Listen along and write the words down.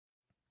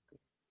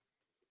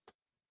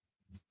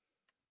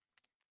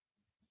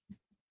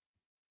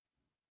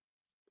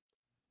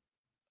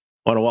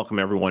I want to welcome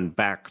everyone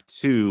back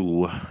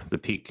to the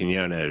Pete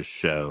Quinones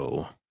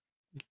show.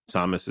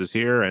 Thomas is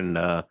here and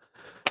going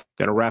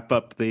to wrap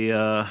up the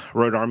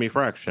Rote Army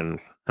Fraction,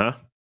 huh?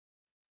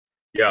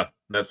 Yeah,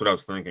 that's what I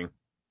was thinking.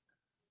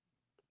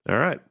 All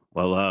right.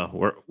 Well,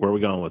 where are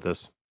we going with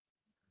this?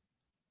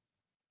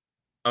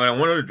 I mean, I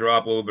wanted to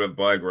drop a little bit of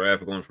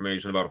biographical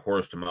information about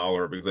Horst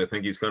Mahler because I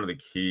think he's kind of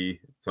the key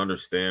to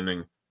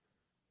understanding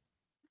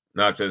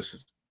not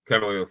just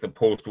kind of like the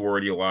post-war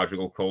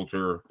ideological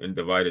culture in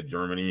divided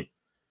Germany,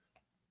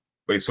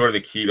 but he's sort of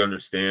the key to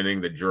understanding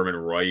the German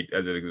right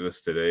as it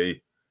exists today.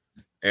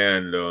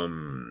 And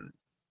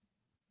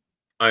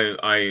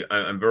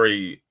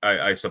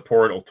I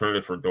support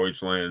Alternative for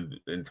Deutschland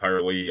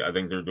entirely. I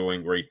think they're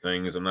doing great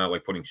things. I'm not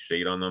like putting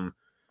shade on them.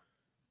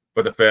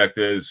 But the fact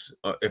is,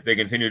 if they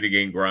continue to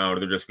gain ground,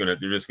 they're just gonna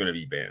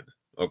be banned.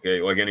 Okay,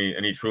 like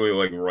any truly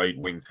like right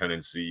wing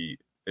tendency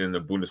in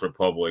the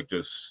Bundesrepublik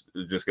just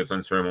gets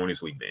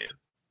unceremoniously banned.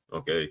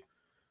 Okay,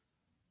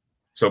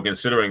 so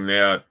considering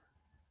that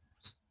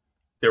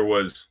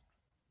there's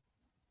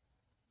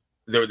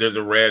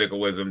a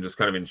radicalism just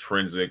kind of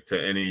intrinsic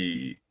to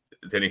any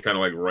kind of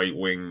like right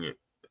wing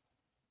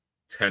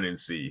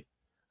tendency,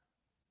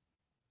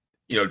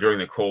 during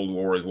the Cold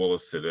War as well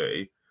as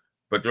today.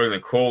 But during the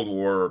Cold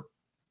War,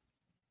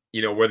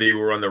 whether you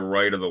were on the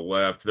right or the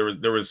left,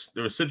 there was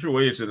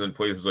situations in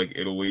places like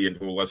Italy and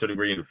to a lesser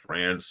degree in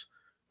France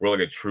where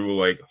like a true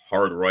like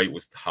hard right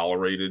was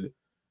tolerated.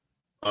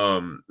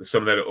 Some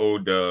of that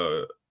owed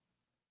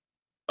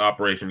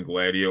Operation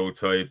Gladio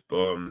type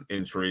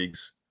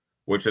intrigues,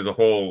 which is a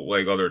whole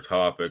like other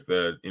topic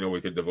that we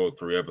could devote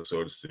 3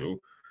 episodes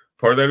to.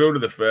 Part of that owed to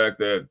the fact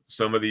that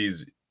some of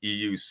these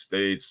EU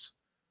states,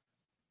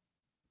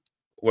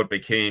 what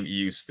became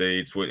EU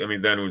states, then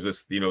it was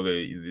just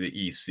the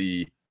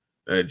EC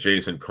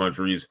adjacent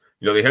countries,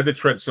 they had to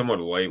tread somewhat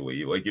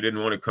lightly. Like you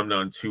didn't want to come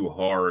down too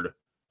hard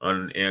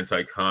on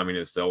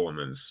anti-communist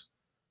elements,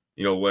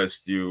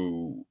 lest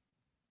you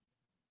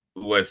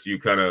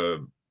kind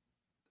of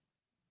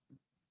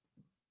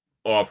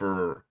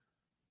offer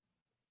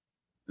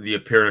the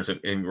appearance of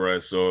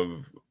ingress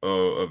of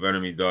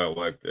enemy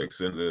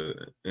dialectics into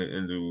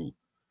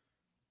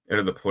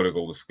the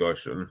political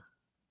discussion.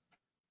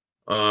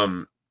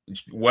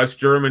 West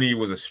Germany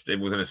was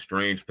in a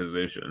strange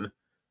position.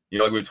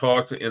 Like we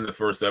talked in the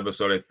first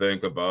episode, I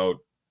think, about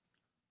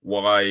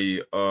why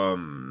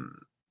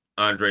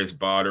Andres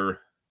Baader,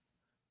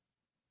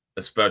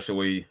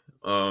 especially,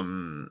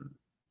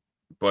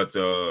 but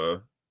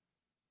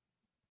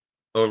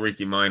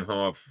Ulrike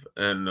Meinhof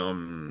and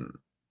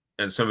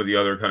some of the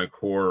other kind of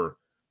core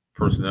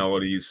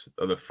personalities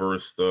of the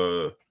first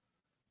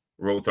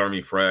Rote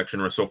Army Fraction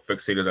are so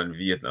fixated on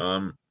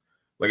Vietnam.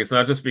 Like it's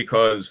not just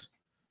because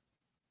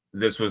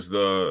this was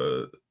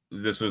the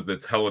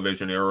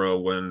television era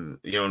when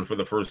and for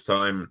the first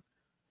time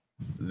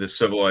the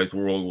civilized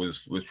world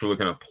was truly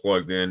kind of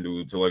plugged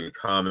into like a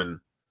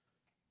common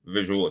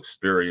visual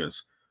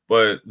experience.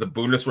 But the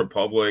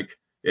Bundesrepublik,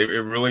 it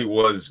really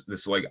was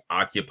this like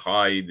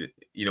occupied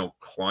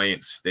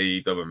client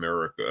state of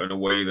America in a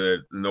way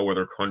that no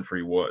other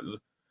country was,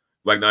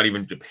 like not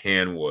even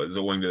Japan was,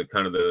 owing to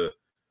kind of the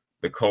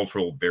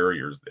cultural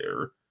barriers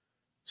there.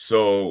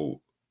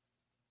 So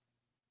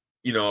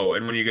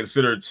and when you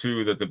consider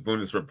too that the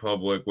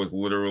Bundesrepublik was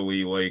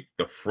literally like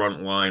the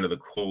front line of the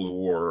Cold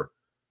War,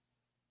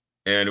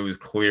 and it was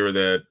clear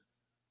that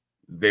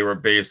they were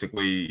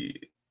basically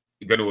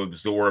going to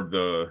absorb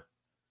the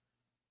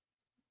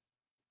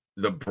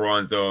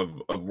brunt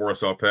of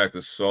Warsaw Pact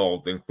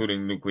assault,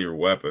 including nuclear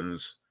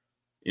weapons,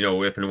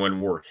 if and when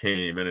war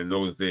came. And in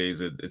those days,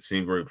 it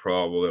seemed very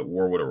probable that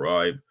war would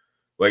arrive.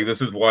 Like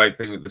this is why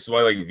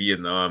like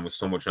Vietnam was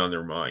so much on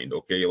their mind.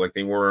 Okay, like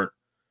they weren't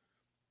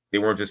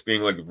just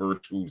being like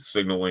virtue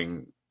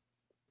signaling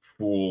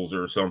fools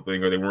or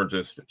something, or they weren't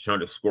just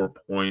trying to score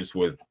points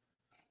with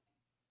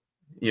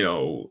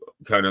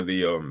kind of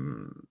the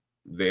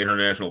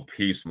international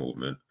peace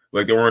movement.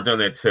 Like they weren't on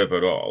that tip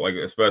at all. Like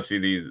especially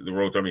the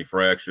Rote Army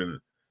Fraction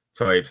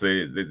types,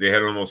 they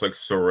had almost like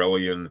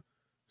Sorelian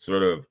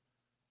sort of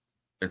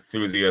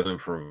enthusiasm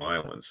for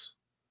violence.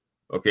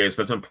 Okay,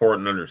 so that's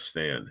important to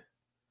understand.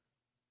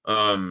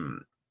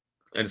 And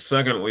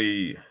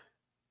secondly,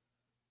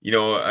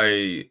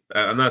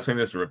 I'm not saying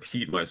this to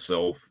repeat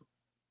myself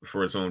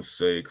for its own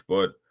sake,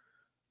 but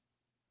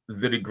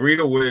the degree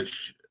to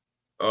which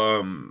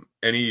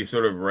any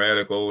sort of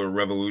radical or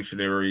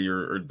revolutionary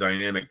or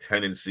dynamic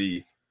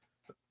tendency,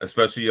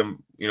 especially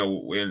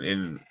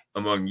in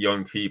among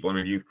young people,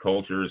 youth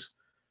cultures,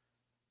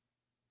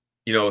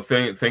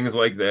 things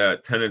like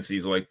that,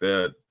 tendencies like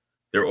that,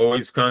 they're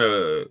always kind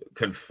of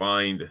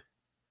confined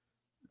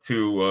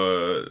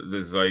to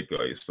the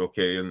zeitgeist,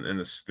 okay, and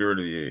the spirit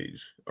of the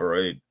age. All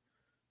right,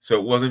 so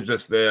it wasn't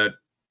just that.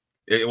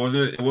 It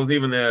wasn't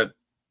even that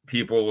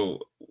people,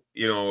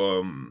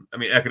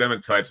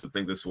 academic types would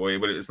think this way,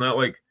 but it's not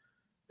like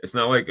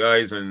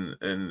guys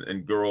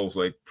and girls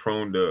like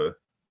prone to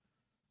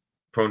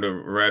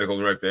radical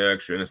direct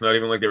action. It's not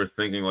even like they were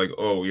thinking like,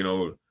 oh,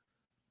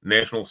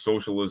 National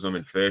Socialism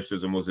and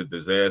fascism was a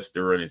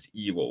disaster and it's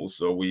evil.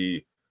 So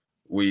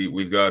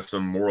we've got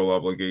some moral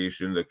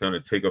obligation to kind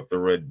of take up the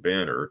red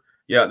banner.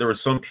 Yeah, there were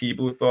some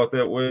people who thought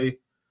that way,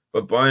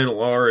 but by and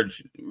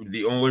large,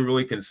 the only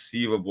really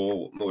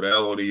conceivable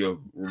modality of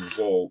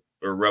revolt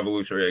or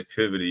revolutionary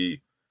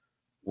activity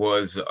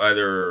was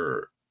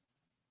either,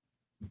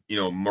 you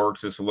know,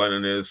 Marxist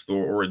Leninist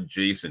or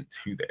adjacent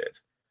to that.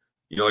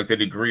 You know, like the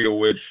degree to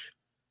which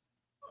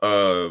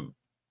an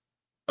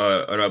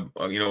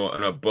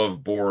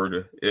above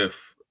board, if,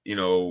 you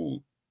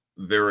know,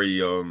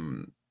 very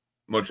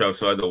much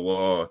outside the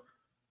law,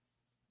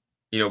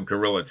 you know,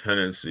 guerrilla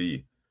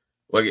tendency.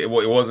 Like it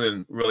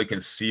wasn't really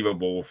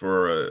conceivable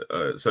for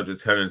such a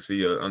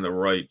tendency on the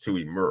right to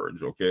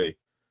emerge. Okay,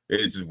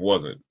 it just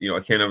wasn't. You know,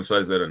 I can't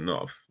emphasize that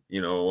enough.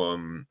 You know,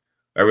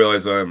 I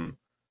realize I'm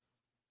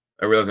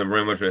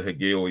very much a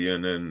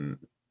Hegelian,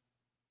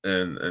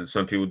 and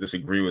some people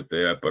disagree with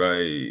that, but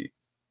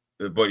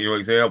you know,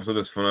 examples of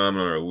this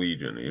phenomenon are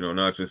legion. You know,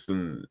 not just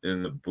in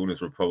the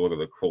Buddhist Republic of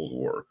the Cold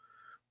War,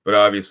 but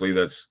obviously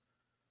that's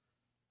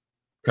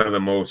kind of the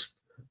most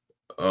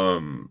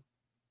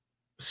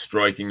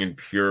striking and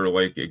pure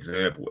like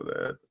example of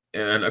that.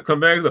 And I come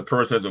back to the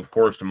persons of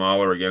Horst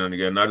Mahler again and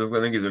again. I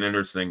think he's an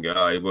interesting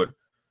guy, but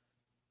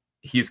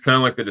he's kind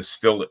of like the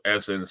distilled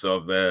essence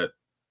of that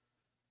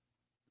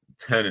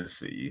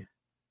tendency.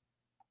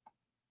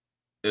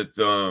 It's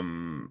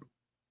in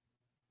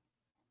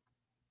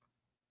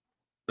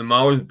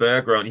Mahler's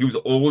background, he was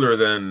older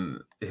than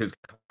his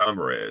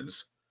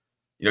comrades.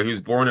 You know, he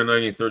was born in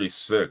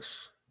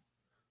 1936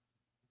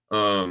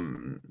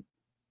 in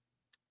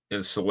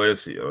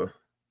Silesia.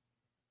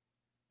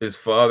 His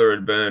father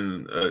had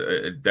been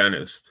a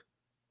dentist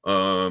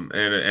and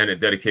a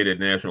dedicated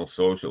National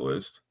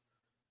Socialist.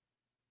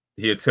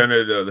 He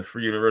attended the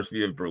Free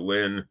University of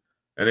Berlin,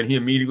 and then he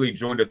immediately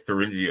joined the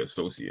Thuringia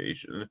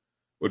Association,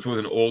 which was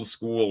an old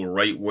school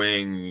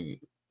right-wing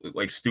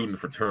like student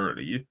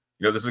fraternity. You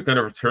know, this is the kind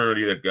of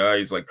fraternity that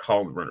guys like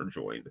Kaltenbrunner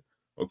joined.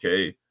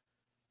 Okay,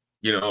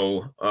 you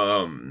know,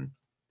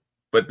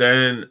 but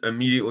then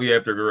immediately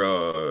after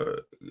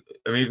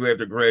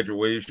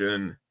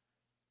graduation,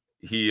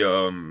 he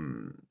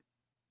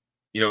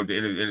you know,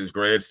 in his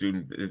grad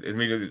student,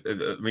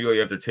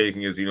 immediately after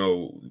taking his, you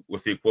know,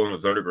 what's the equivalent of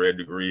his undergrad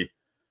degree,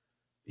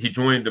 he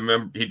joined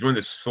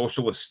the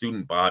socialist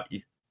student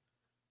body,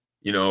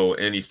 you know,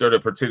 and he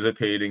started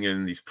participating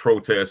in these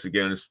protests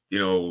against, you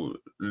know,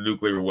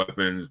 nuclear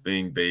weapons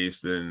being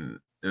based in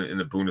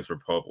the Buddhist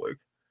Republic.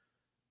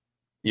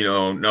 You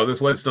know, now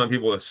this led some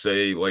people to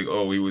say like,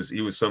 oh, he was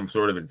some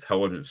sort of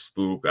intelligent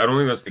spook. I don't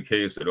think that's the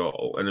case at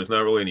all, and there's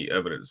not really any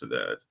evidence of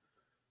that.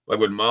 Like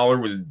what Mahler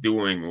was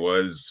doing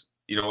was,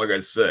 you know, like I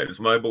said, it's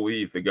my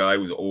belief the guy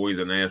was always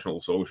a National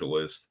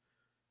Socialist.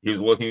 He was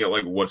looking at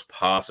like what's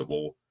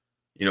possible,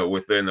 you know,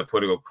 within the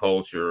political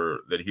culture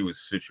that he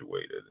was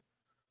situated.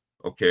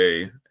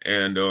 Okay,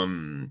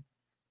 and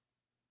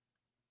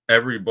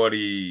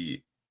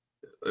everybody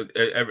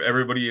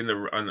in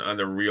the on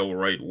the real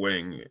right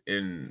wing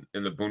in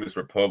the Buddhist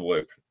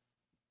Republic,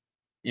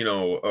 you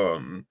know,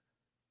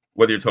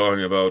 whether you're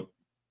talking about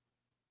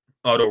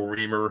Otto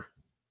Riemer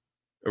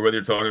or whether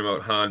you're talking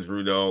about Hans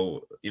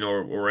Rudel, you know,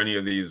 or any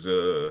of these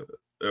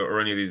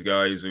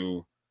guys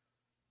who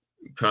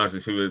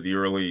constituted the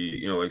early,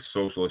 you know, like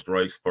Socialist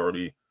Reich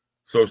Party,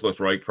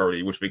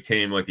 which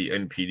became like the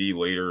NPD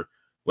later.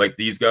 Like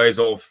these guys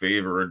all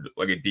favored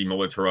like a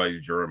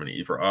demilitarized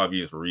Germany for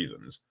obvious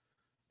reasons.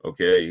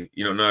 Okay,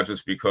 you know, not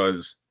just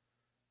because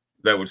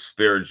that would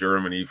spare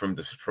Germany from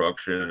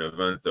destruction in an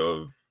event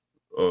of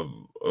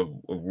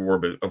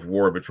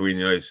war between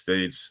the United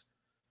States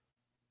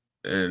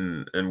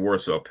and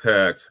Warsaw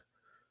Pact,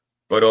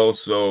 but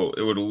also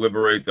it would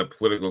liberate the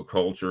political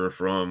culture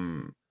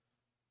from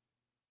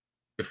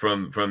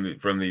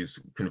these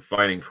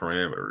confining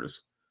parameters.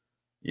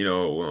 You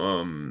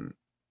know,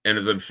 and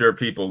as I'm sure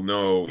people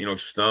know, you know,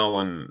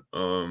 Stalin,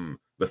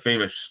 the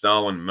famous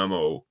Stalin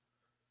memo,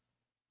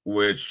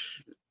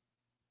 which,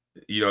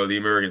 you know, the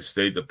American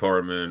State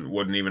Department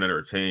wouldn't even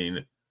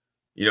entertain.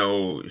 You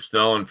know,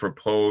 Stalin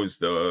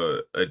proposed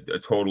a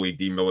totally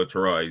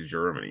demilitarized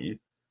Germany,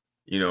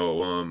 you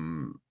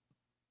know,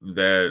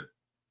 that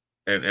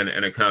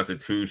and a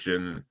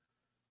constitution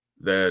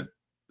that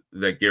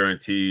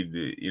guaranteed,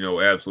 you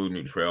know, absolute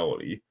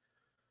neutrality.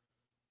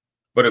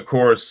 But of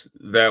course,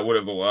 that would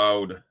have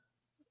allowed,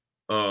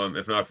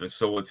 if not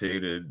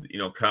facilitated, you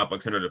know,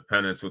 complex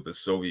interdependence with the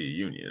Soviet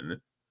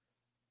Union.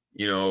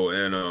 You know,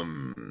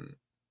 and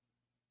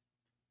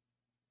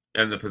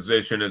the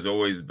position has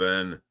always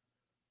been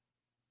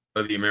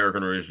of the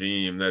American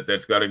regime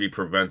that's got to be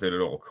prevented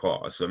at all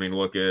costs. I mean,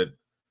 look at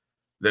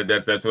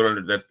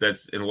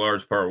that's in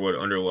large part what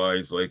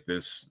underlies like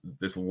this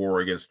war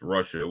against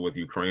Russia with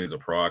Ukraine as a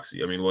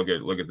proxy. I mean, look at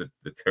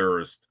the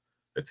terrorist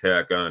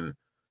attack on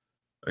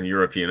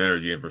European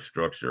energy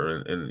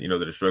infrastructure and you know,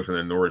 the destruction of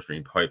the Nord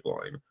Stream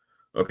pipeline.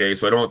 Okay,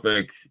 so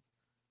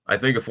I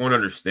think if one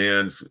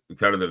understands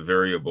kind of the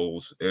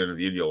variables and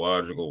the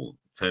ideological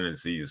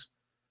tendencies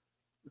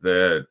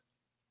that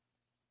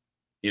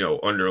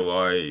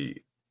underlie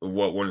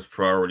what one's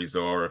priorities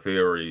are, if they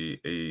are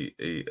either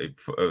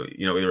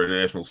a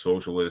National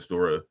Socialist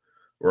or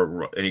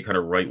any kind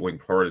of right-wing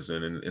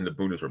partisan in the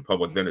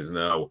Bundesrepublik, then is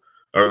now.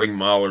 I think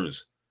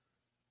Mahler's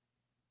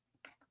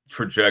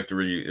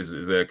trajectory is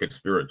that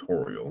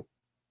conspiratorial.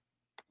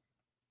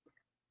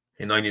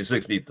 In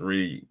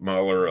 1963,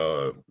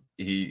 Mahler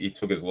he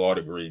took his law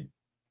degree.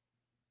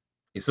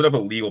 He set up a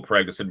legal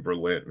practice in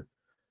Berlin,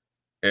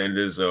 and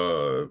his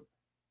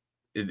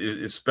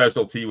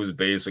specialty was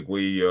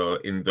basically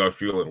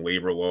industrial and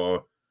labor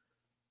law.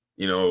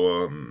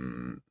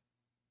 And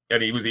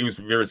he was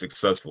very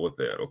successful at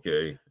that.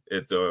 Okay,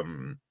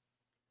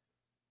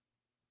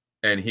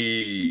 and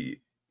he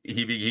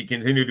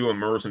continued to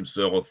immerse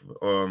himself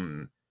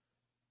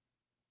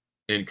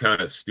in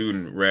kind of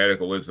student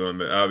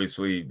radicalism,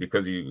 obviously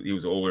because he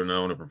was older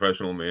now and a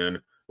professional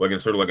man, like in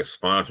sort of like a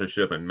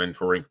sponsorship and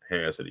mentoring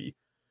capacity.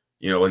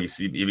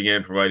 He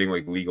began providing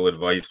like legal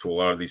advice to a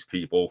lot of these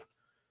people,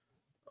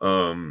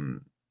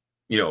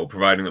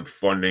 providing them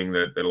funding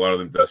that a lot of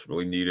them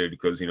desperately needed,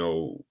 because these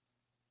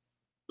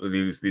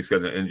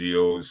kinds of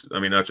NGOs, I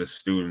mean, not just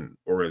student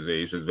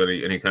organizations, but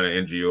any kind of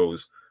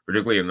NGOs,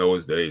 particularly in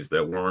those days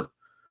that weren't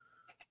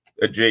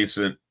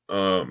adjacent,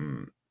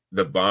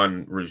 the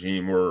bond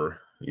regime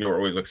were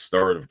always like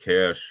starved of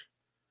cash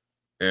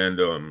and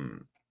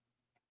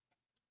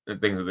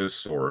things of this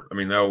sort. I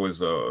mean, that was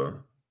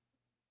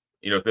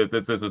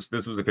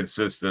this was a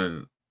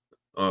consistent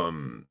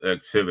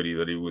activity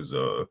that he was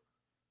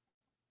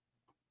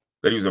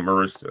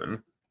immersed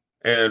in.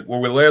 And when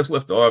we last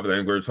left off,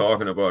 then we were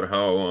talking about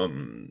how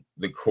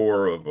the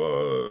core of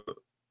the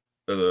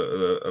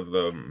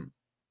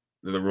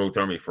Rote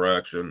Army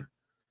Fraction,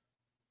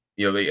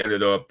 they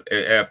ended up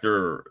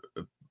after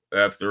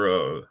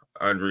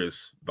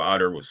Andreas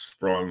Baader was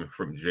sprung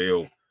from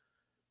jail,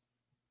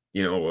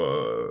 they ended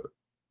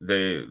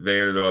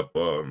up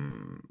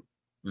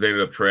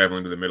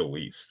traveling to the Middle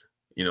East,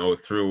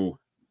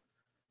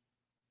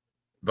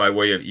 by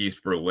way of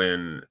East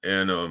Berlin,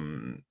 and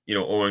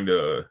owing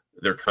to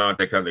their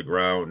contact on the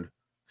ground,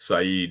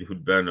 Said, who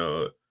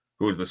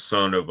was the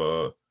son of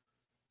a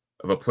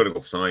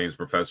political science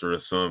professor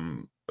of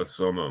some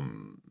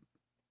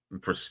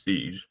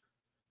prestige.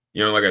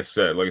 Like I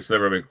said, like it's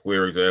never been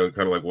clear exactly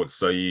kind of like what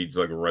Said's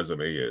like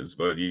resume is,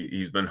 but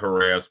he's been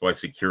harassed by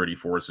security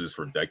forces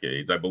for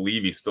decades. I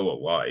believe he's still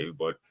alive,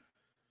 but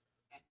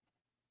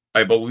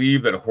I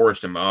believe that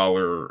Horst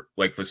Mahler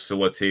like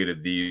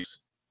facilitated these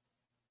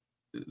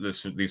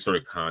sort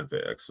of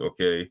contacts.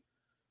 Okay.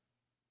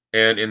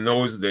 And in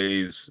those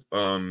days,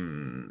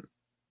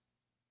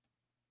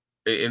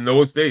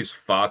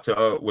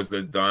 Fatah was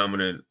the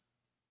dominant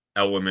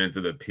element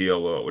of the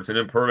PLO. It's an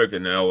imperfect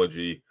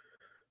analogy,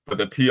 but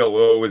the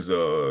PLO is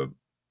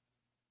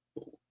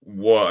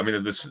war. I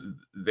mean,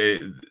 they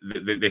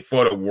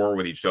fought a war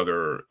with each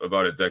other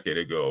about a decade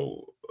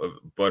ago,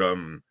 but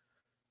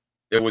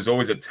it was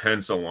always a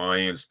tense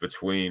alliance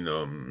between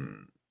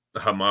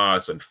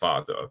Hamas and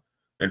Fatah.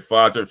 And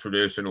Fatah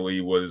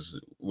traditionally was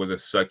a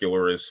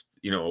secularist,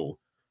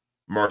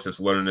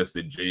 Marxist-Leninist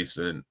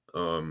adjacent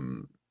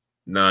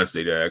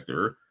non-state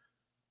actor.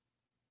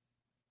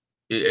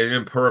 An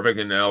imperfect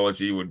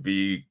analogy would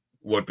be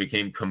what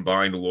became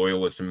Combined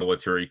Loyalist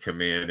Military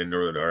Command in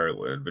Northern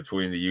Ireland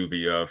between the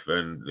UVF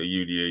and the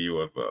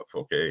UDA-UFF.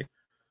 Okay,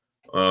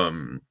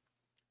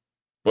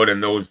 but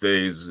in those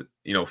days,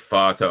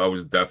 Fatah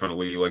was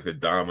definitely like the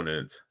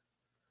dominant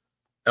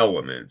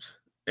element,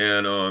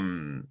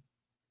 and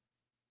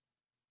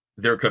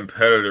their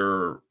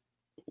competitor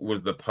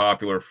was the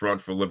Popular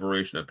Front for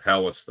Liberation of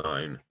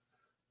Palestine,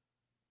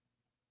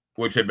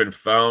 which had been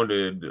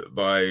founded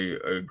by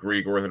a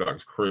Greek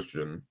Orthodox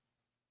Christian.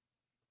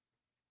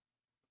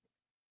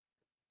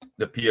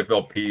 The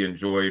PFLP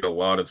enjoyed a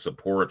lot of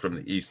support from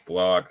the East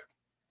Bloc,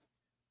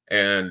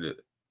 and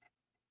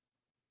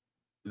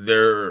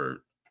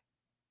their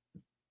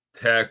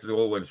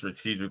tactical and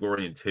strategic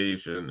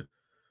orientation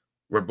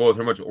were both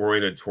very much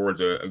oriented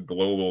towards a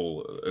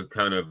global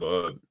kind of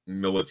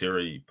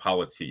military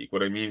politique.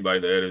 What I mean by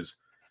that is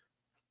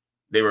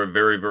they were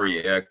very,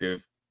 very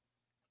active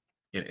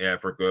in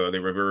Africa. They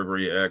were very,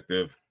 very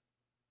active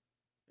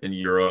in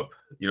Europe.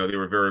 They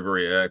were very,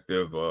 very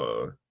active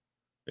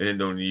in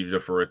Indonesia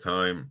for a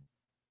time.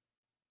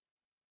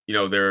 They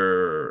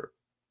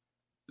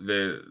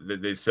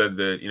said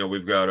that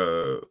we've got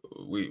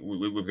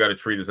to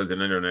treat this as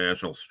an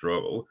international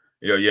struggle.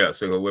 Yes,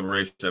 so the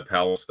liberation of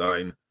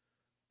Palestine,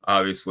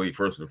 obviously,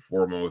 first and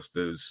foremost,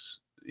 is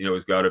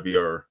has got to be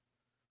the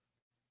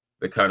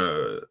kind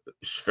of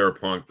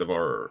schwerpunkt of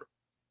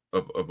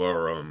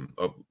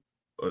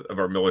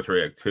our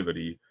military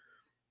activity,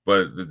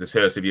 but this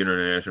has to be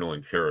international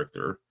in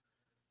character,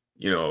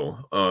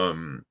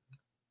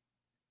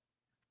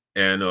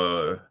 and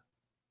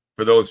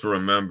for those who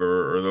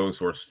remember, or those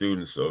who are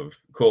students of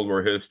Cold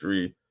War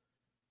history,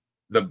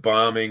 the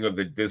bombing of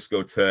the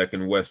discotheque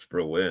in West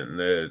Berlin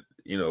that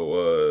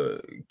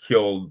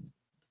killed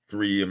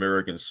 3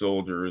 American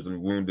soldiers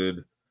and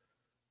wounded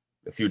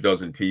a few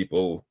dozen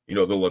people. You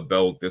know, the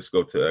LaBelle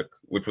discotheque,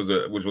 which was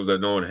a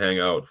known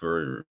hangout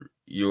for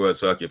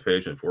U.S.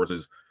 occupation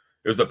forces.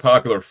 It was the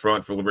Popular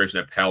Front for Liberation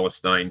of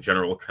Palestine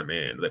General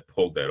Command that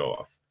pulled that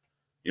off.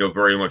 You know,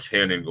 very much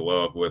hand in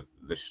glove with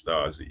the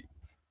Stasi.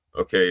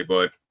 Okay,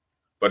 but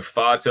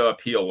Fatah,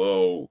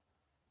 PLO,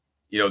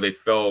 you know, they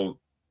felt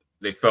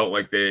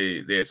like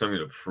they had something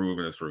to prove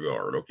in this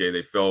regard. Okay,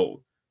 they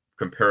felt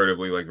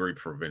comparatively like very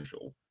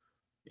provincial.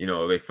 You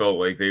know, they felt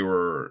like they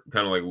were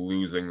kind of like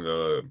losing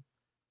the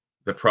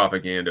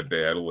propaganda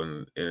battle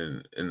in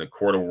the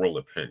court of world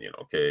opinion.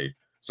 Okay,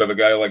 so the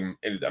guy like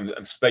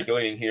I'm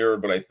speculating here,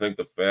 but I think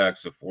the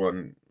facts, if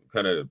one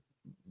kind of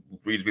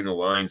reads between the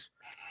lines,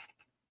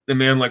 the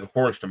man like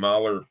Horst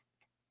Mahler,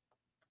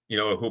 you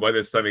know, who by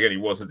this time again he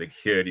wasn't a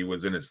kid, he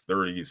was in his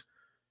 30s.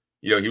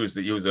 You know, he was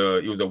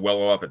a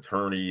well-off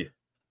attorney,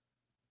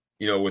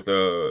 you know, with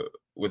a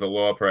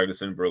law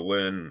practice in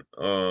Berlin.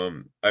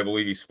 I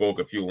believe he spoke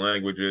a few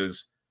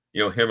languages.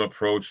 You know, him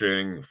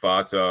approaching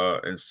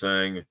Fatah and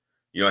saying,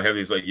 you know, I have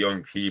these like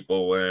young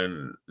people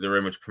and they're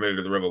very much committed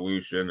to the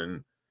revolution,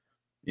 and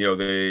you know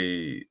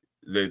they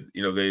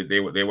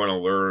want to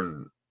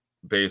learn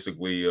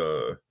basically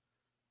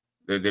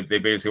they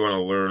basically want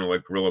to learn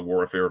like guerrilla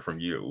warfare from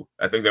you.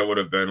 I think that would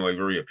have been like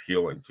very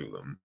appealing to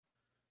them.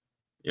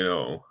 You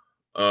know,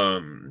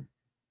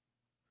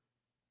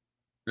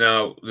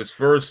 now the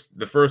first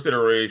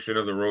iteration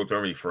of the Rote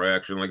Army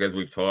Fraction, like as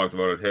we've talked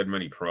about, it had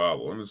many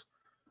problems.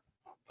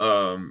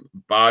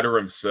 Baader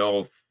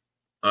himself,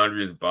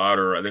 Andreas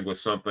Baader, I think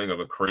was something of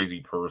a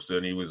crazy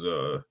person. He was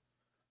a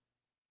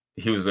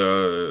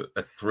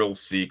thrill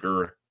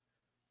seeker.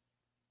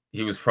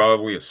 He was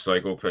probably a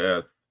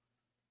psychopath.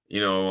 You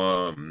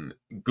know,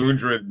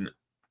 Gudrun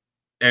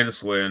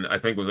Ensslin, I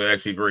think, was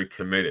actually very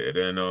committed,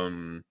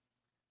 and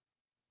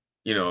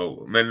you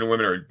know, men and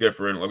women are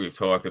different, like we've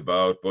talked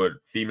about, but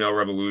female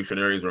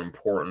revolutionaries are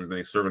important.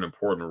 They serve an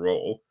important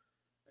role,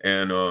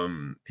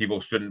 and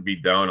people shouldn't be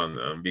down on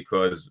them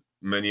because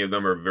many of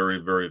them are very,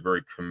 very,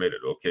 very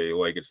committed. Okay,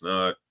 like it's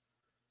not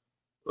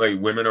like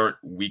women aren't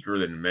weaker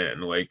than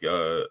men. Like,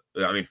 I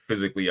mean,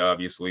 physically,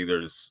 obviously,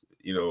 there's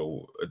you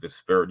know a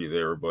disparity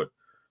there, but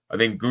I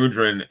think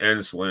Gudrun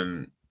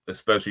Ensslin,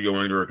 especially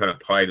going to her kind of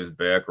pietist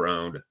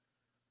background,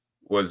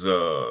 was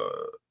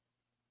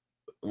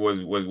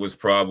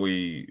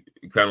probably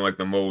kind of like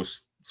the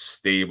most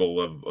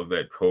stable of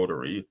that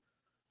coterie.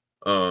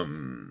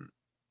 Ulrike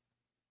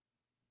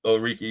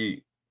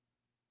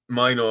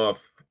Meinhof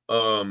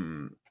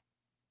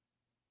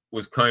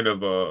was kind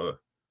of a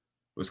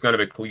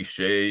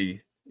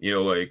cliche, you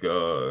know, like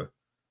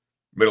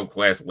middle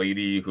class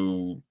lady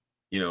who,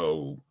 you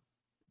know,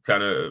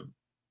 kind of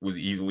was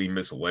easily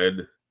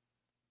misled,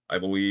 I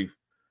believe.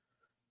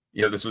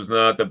 You know, this was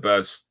not the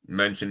best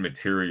mentioned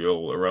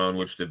material around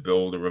which to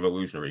build a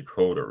revolutionary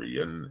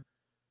coterie. And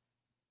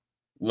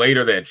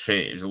later that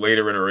changed.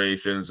 Later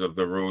iterations of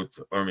the Rote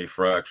Army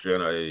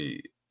Fraction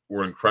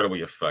were incredibly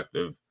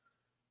effective.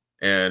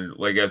 And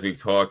like as we've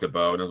talked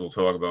about, and as we'll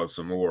talk about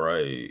some more,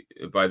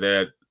 by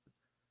the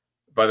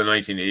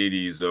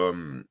 1980s,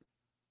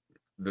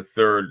 the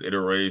third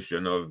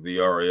iteration of the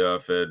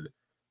RAF had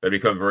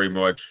become very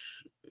much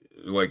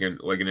like an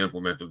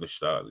implement of the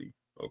Stasi.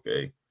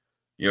 Okay,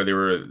 you know, they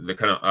were the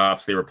kind of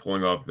ops they were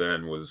pulling off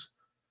then was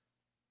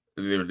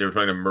they were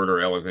trying to murder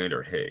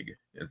Alexander Haig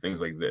and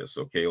things like this.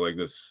 Okay, like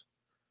this,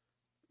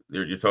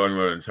 you're talking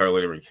about an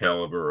entirely different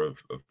caliber of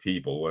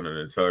people and an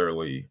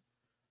entirely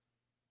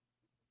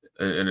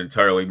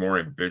more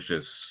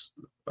ambitious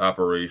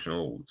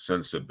operational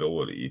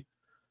sensibility.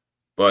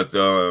 But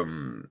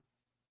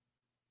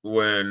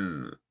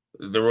when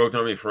the Rote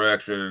Army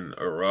Fraction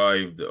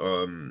arrived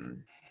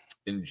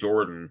in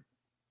Jordan,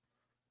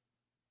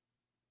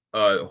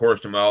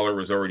 Horst Mahler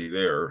was already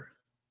there,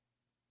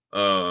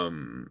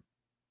 and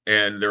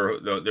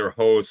their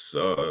hosts,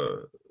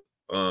 their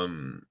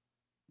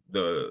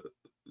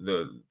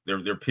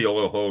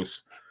PLO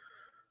hosts,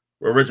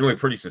 were originally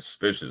pretty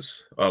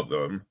suspicious of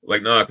them.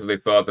 Like not because they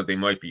thought that they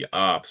might be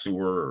ops who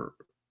were,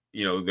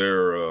 you know,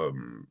 there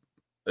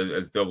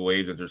as double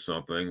agents or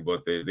something,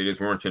 but they just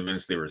weren't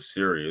convinced they were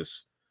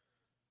serious.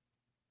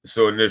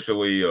 So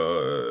initially,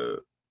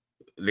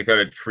 they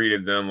kind of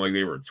treated them like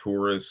they were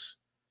tourists.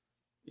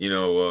 You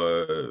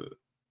know,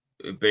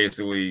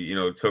 basically, you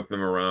know, took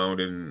them around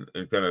and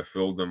kind of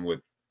filled them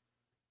with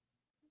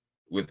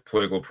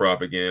political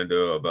propaganda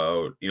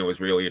about, you know,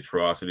 Israeli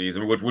atrocities,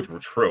 and which were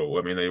true.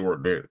 I mean, they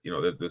weren't, you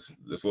know, that this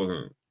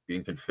wasn't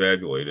being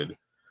confabulated.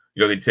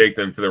 You know, they'd take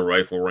them to their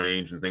rifle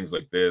range and things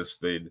like this.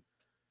 They'd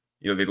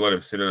let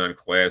them sit in on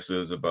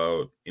classes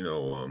about, you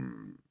know,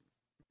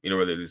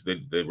 where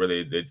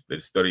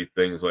they'd study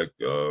things like,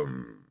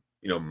 you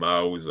know,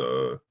 Mao's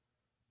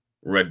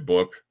Red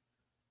Book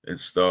and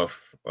stuff.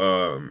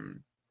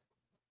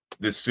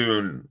 This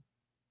soon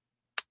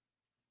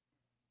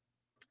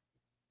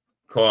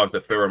caused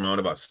a fair amount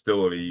of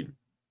hostility,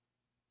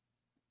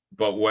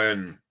 but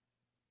when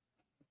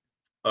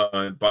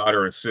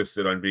Baader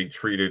insisted on being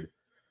treated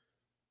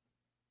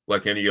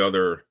like any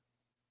other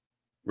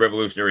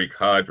revolutionary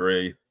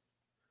cadre,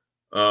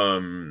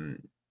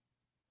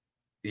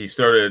 he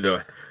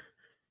started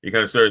he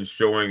kind of started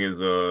showing his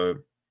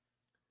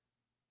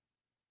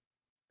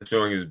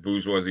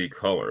bourgeoisie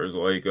colors.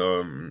 Like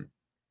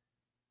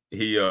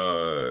he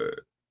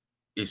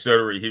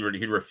started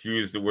he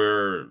refused to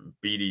wear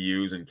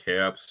BDUs and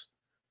caps.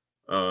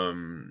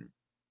 You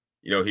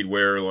know, he'd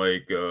wear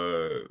like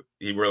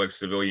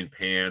civilian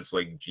pants,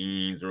 like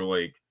jeans, or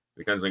like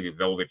the kinds of like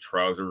velvet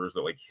trousers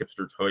that like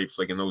hipster types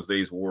like in those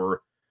days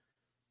wore,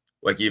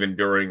 like even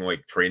during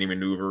like training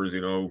maneuvers,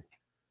 you know.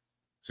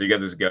 So you got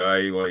this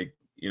guy like,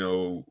 you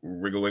know,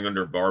 wriggling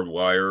under barbed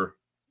wire,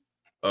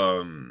 like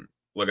on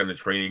the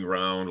training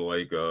ground,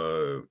 like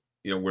you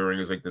know, wearing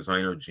his like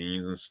designer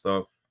jeans and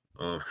stuff.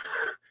 Uh,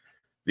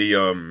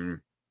 the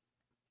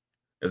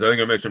as I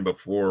think I mentioned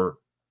before,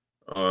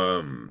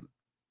 um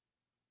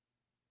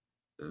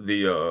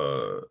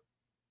the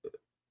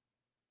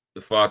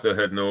Fata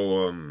had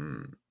no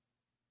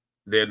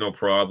they had no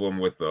problem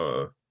with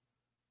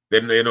they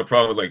had no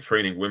problem with like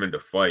training women to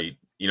fight,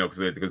 you know,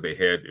 because they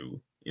had to,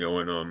 you know,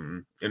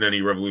 in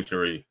any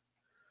revolutionary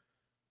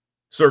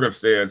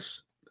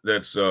circumstance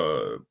that's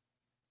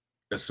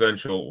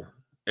essential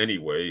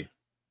anyway.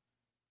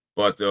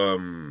 But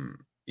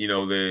you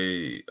know,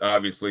 they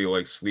obviously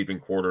like sleeping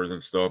quarters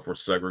and stuff were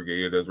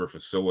segregated, as were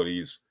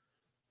facilities.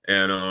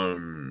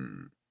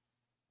 And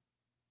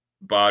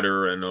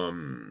Baader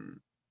and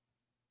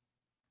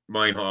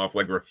Meinhof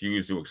like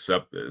refused to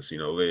accept this. You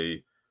know,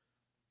 they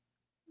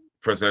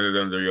presented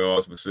under the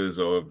auspices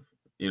of,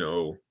 you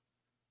know,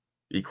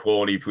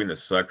 equality between the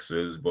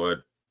sexes,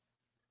 but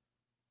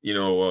you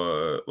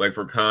know, like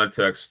for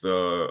context,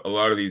 a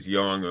lot of these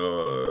young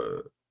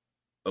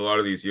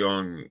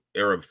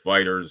Arab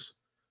fighters,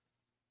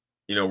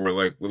 you know, were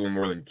like little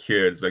more than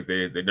kids. Like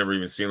they'd never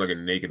even seen like a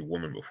naked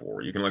woman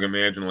before. You can like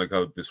imagine like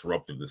how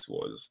disruptive this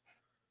was,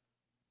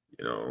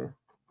 you know.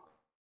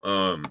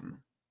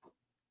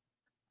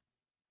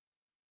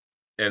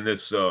 And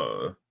this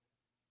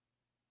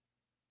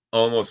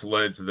almost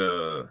led to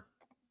the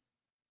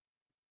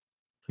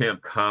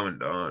camp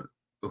commandant,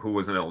 who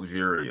was an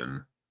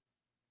Algerian,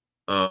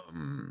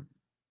 um,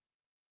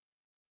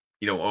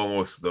 you know,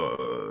 almost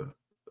you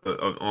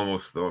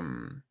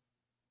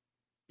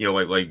know,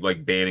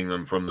 like banning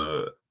them from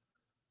the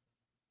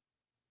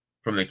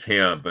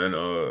camp, and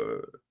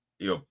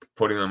you know,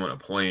 putting them on a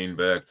plane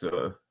back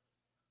to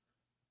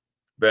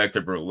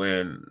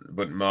Berlin.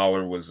 But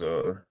Mahler was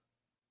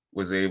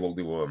able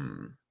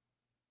to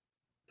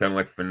kind of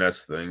like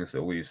finesse things,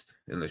 at least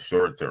in the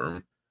short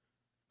term.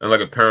 And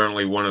like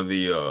apparently one of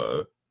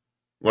the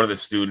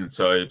student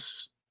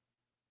types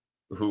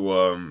who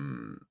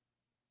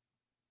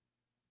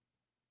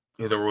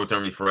the Rote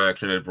Army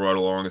Fraction had brought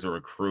along as a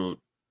recruit,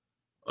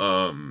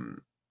 um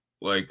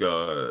like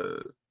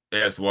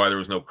asked why there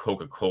was no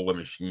Coca-Cola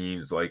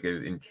machines like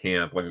in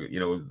camp, like, you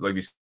know, like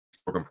these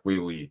were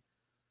completely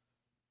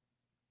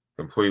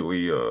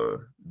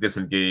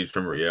disengaged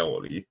from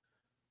reality.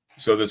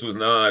 So this was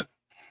not,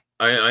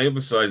 I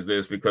emphasize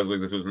this because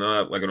like this was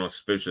not like an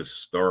auspicious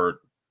start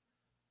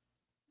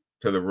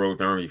to the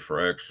Rote Army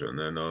Fraction.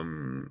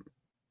 And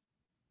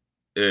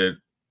it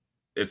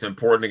it's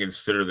important to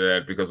consider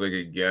that, because like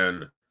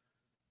again,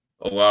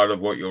 a lot of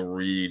what you'll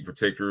read,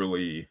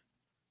 particularly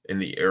in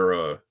the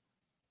era,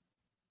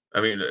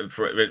 I mean,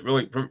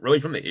 really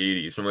from the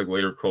 80s, from like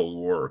later Cold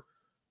War,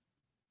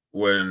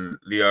 when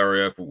the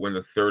RAF, when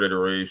the third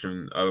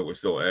iteration of it was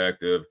still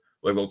active,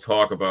 like they'll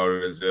talk about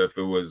it as if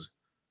it was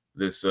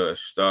this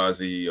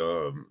Stasi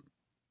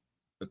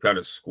kind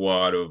of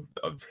squad of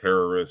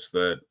terrorists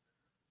that,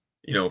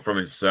 you know, from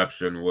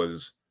inception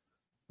was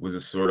a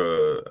sort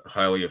of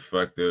highly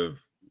effective,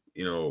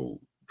 you know,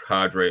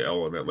 cadre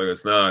element. Like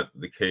it's not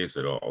the case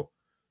at all.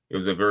 It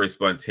was a very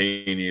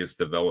spontaneous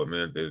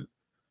development. It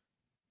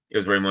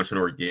was very much an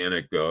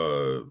organic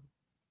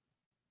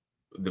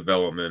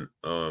development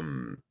of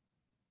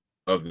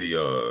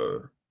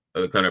the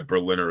kind of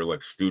Berliner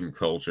like student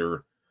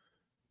culture.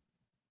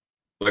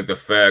 Like the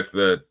fact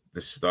that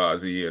the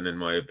Stasi, and in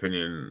my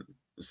opinion,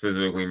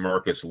 specifically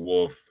Marcus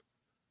Wolf,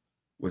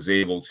 was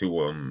able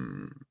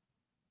to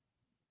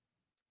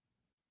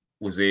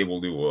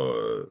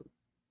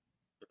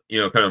you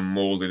know, kind of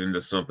mold it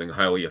into something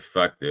highly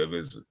effective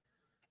is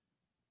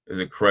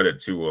a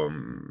credit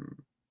to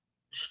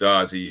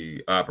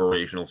Stasi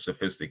operational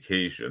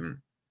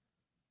sophistication,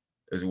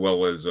 as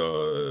well as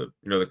you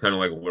know, the kind of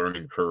like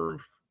learning curve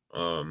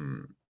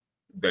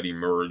that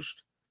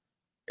emerged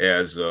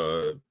as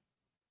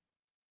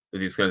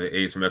these kinds of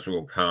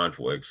asymmetrical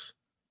conflicts,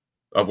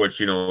 of which,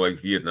 you know, like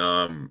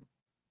Vietnam.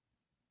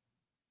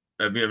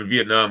 I mean,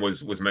 Vietnam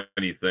was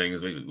many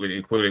things,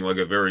 including like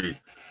a very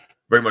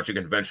much a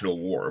conventional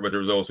war, but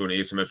there was also an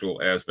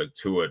asymmetrical aspect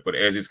to it. But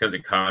as these kinds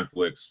of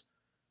conflicts,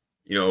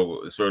 you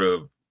know, sort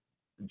of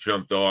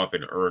jumped off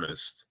in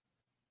earnest,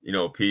 you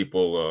know,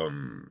 people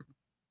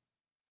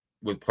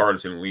with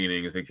partisan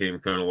leanings became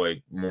kind of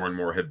like more and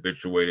more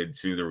habituated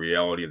to the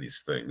reality of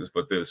these things.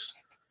 But this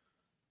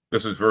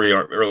was very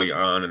early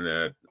on in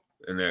that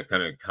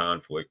kind of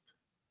conflict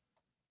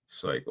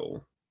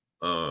cycle.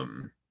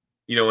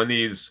 you know, and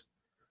these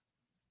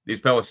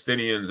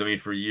Palestinians, I mean,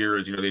 for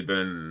years, you know, they'd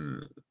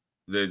been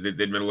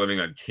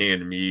living on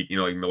canned meat, you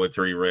know, like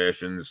military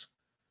rations,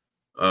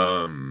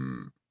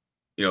 you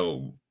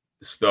know,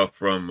 stuff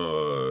from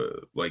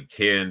like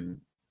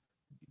canned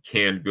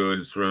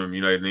goods from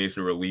United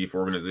Nations relief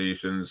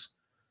organizations.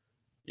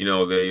 You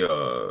know, they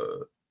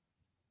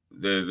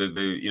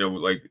you know,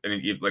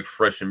 like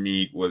fresh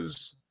meat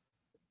was,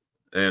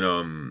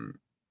 and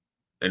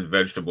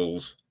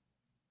vegetables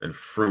and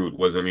fruit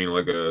was, I mean,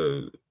 like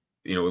a,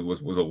 you know, it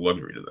was a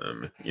luxury to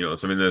them. You know,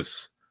 so I mean,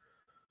 this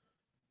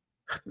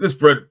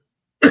bred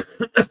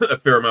a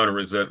fair amount of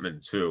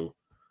resentment too.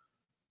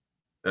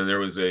 And there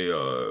was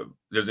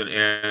there's an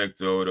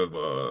anecdote of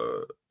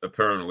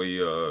apparently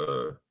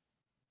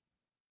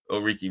Ulrike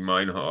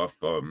Meinhof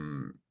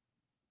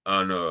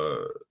on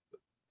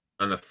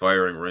the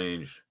firing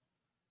range.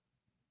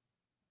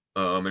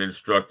 An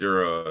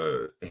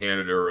instructor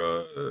handed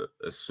her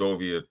a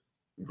Soviet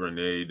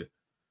grenade,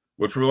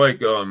 which were like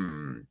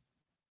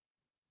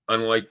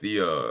unlike the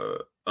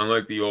old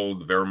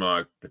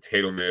Wehrmacht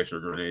potato masher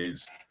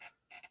grenades.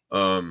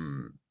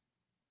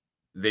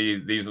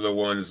 These are the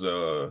ones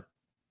that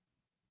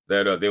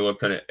they look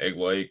kind of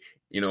egg-like,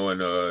 you know,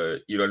 and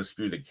you'd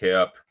unscrew the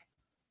cap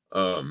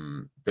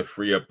to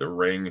free up the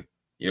ring,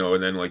 you know,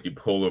 and then like you'd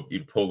pull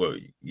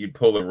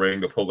the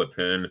ring to pull the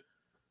pin.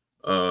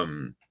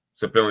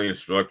 So apparently the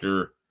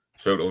instructor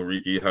showed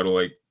Ulrike how to,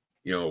 like,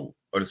 you know,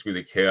 unscrew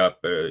the cap,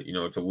 you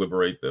know, to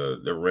liberate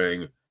the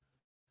ring,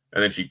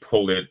 and then she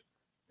pulled it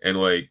and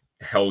like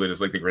held it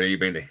as like the grenade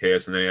being the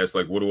hiss, and then asked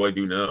like, "What do I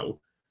do now?"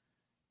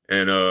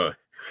 And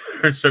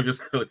so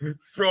just like,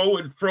 throw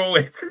it.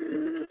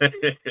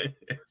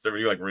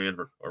 Somebody like ran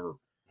for cover.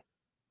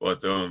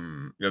 But you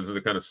know, this is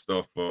the kind of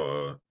stuff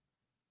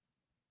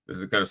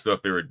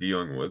they were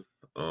dealing with.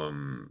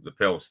 The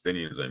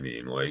Palestinians, I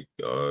mean, like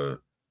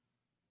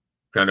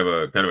kind of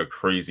a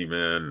crazy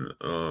man,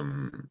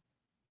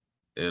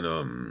 in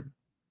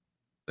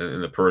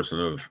the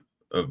person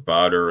of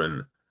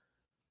Baader,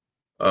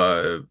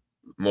 and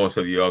most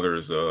of the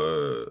others,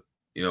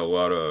 you know,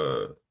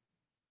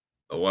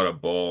 a lot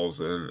of balls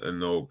and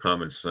no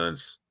common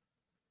sense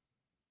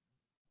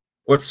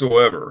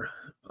whatsoever.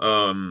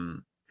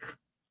 But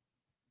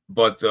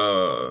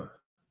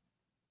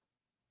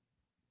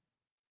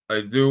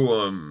I do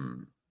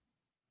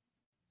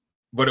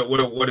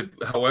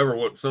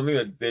however, something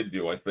that did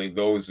do, I think,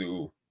 those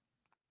who,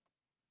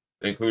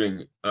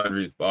 including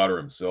Andres Baader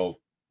himself,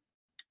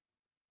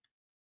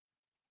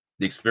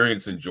 the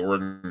experience in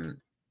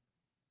Jordan,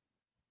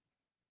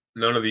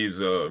 none of these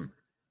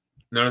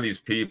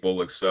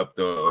people except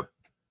Ulrike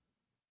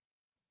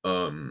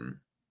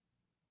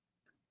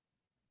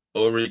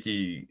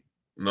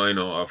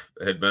Meinhof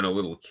had been a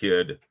little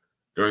kid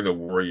during the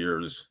war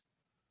years,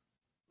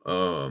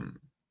 and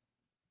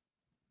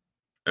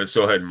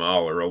so had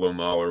Mahler, although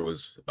Mahler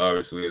was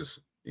obviously, as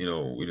you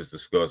know, we just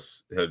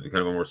discussed, had kind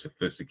of a more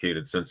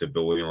sophisticated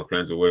sensibility in all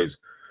kinds of ways.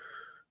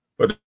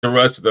 But the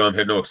rest of them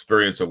had no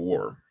experience of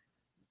war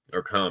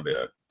or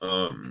combat.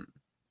 And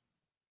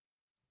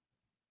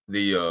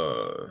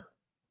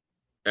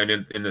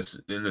in this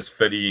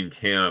Fedayeen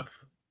camp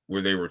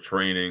where they were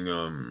training,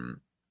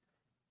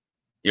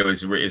 you know,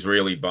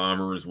 Israeli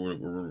bombers were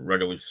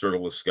regularly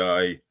circle the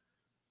sky.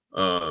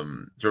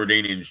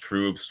 Jordanian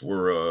troops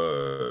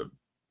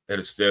had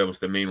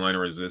established the main line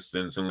of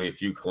resistance only a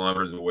few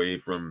kilometers away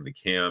from the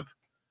camp.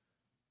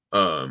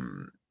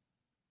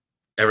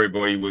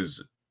 Everybody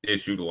was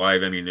issued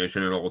live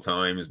ammunition at all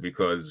times,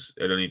 because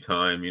at any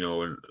time, you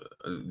know, and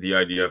the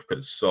IDF could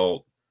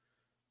assault,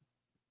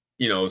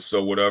 you know,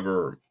 so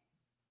whatever,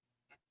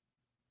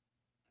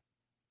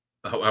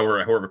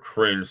 however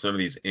cringe some of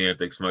these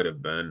antics might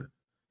have been,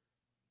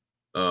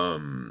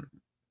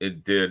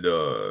 it did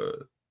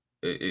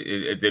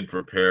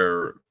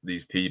prepare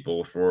these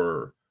people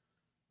for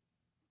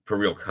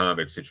real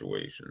combat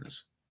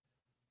situations,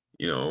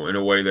 you know, in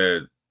a way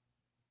that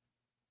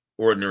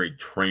ordinary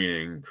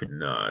training could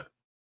not.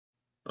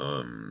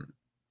 And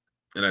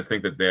I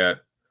think that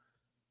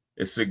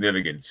is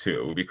significant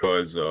too,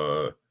 because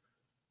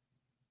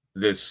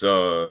this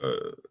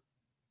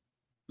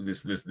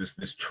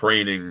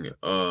training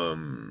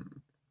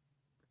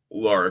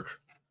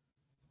lark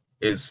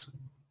is,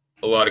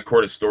 a lot of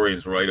court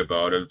historians write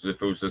about it as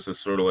if it was just a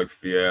sort of like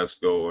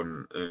fiasco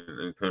and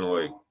kind of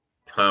like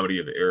comedy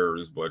of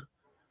errors. But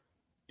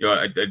you know,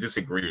 I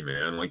disagree,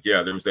 man. Like,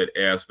 yeah, there was that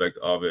aspect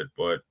of it,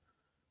 but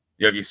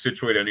yeah, if you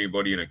situate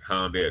anybody in a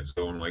combat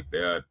zone like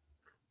that,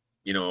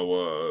 you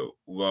know,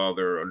 while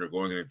they're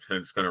undergoing an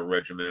intense kind of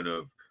regimen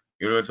of,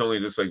 you know, it's only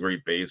just like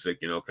very basic,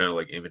 you know, kind of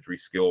like infantry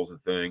skills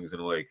and things,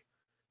 and like,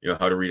 you know,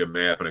 how to read a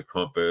map and a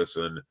compass,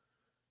 and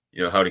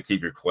you know, how to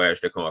keep your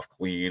Kalashnikov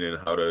clean, and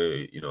how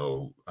to, you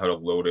know, how to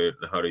load it,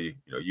 and how to, you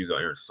know, use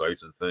iron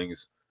sights and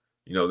things,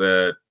 you know,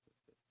 that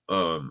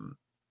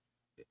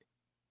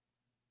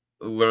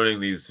learning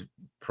these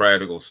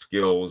practical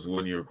skills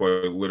when you're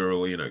quite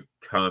literally in a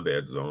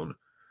combat zone,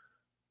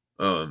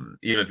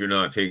 even if you're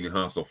not taking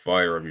hostile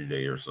fire every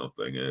day or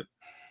something,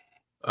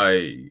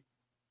 I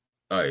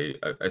I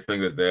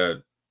think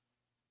that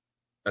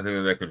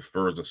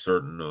confers a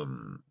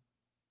certain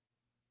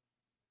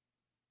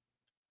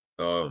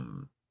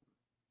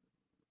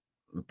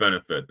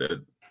benefit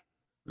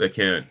that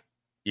can't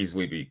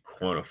easily be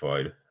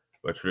quantified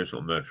by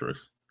traditional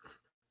metrics.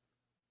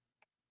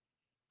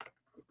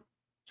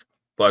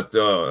 But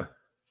in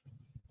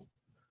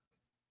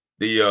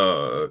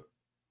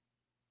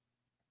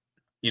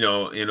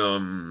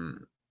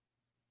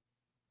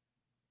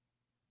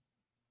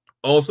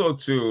also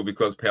too,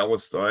 because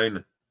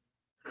Palestine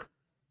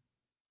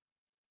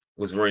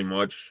was very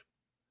much,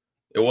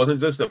 it wasn't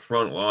just the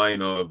front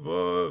line of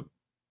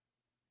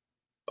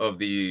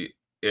the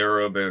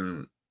Arab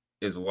and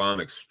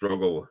Islamic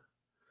struggle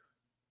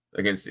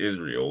against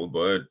Israel,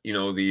 but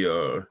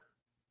the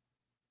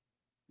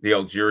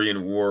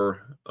Algerian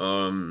War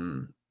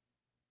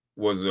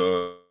was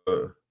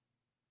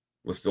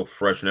still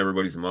fresh in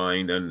everybody's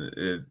mind, and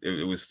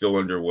it was still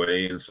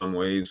underway in some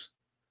ways.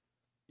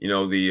 There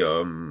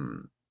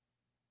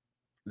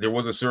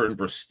was a certain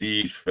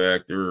prestige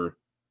factor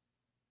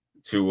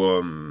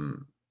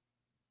to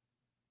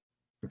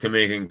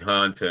making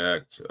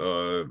contact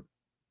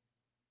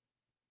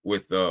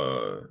with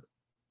the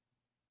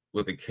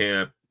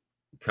camp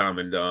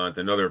commandant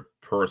and other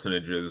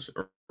personages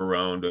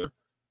around,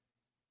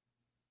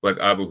 like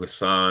Abu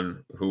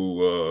Hassan,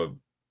 who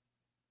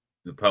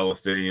the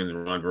Palestinians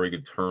were on very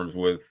good terms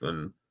with,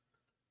 and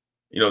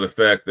the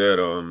fact that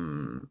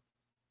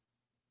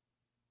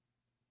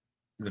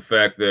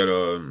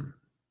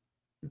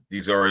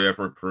these RAF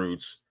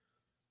recruits,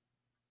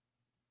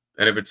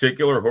 and in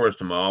particular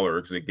Horst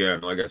Mahler, because again,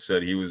 like I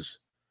said, he was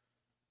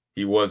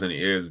and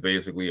is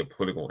basically a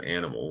political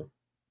animal,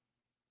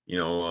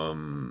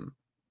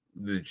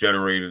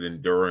 generated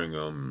enduring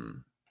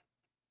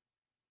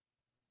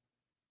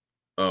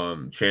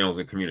channels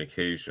of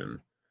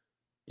communication.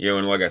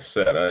 And like I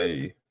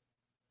said,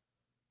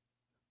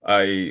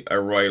 I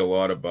write a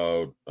lot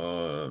about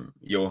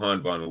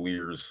Johann von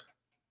Leers,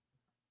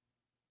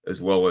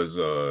 as well as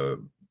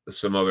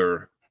some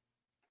other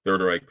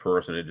Third Reich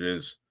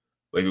personages,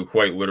 like who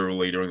quite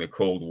literally during the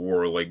Cold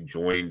War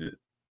joined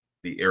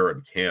the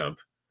Arab camp.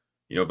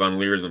 Von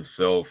Leers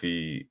himself,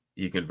 he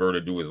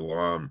converted to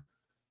Islam,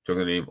 took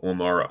the name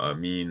Omar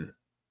Amin,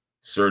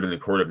 served in the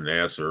court of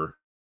Nasser.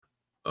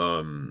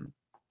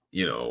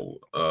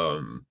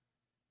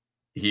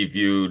 He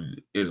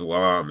viewed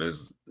Islam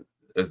as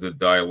the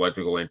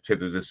dialectical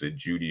antithesis of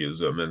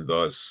Judaism, and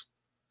thus,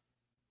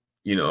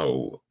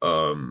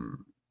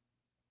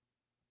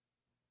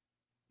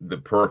 the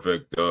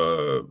perfect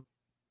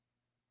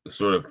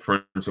sort of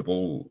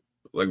principle,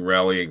 like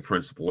rallying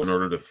principle, in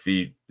order to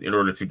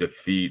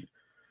defeat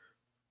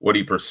what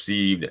he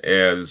perceived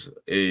as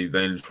a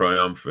then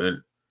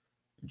triumphant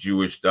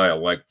Jewish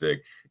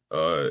dialectic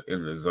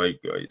in the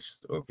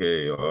zeitgeist.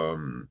 Okay,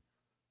 I'm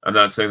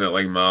not saying that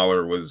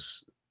Mahler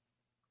was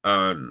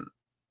on,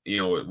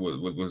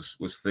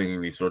 was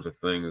thinking these sorts of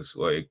things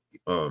like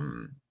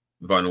von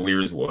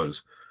Leers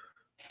was,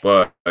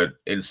 but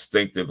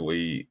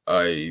instinctively,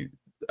 I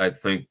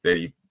think that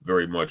he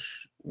very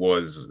much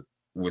was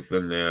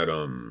within that,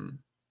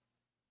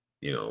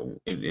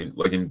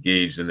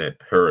 engaged in that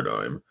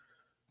paradigm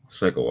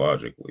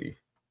psychologically.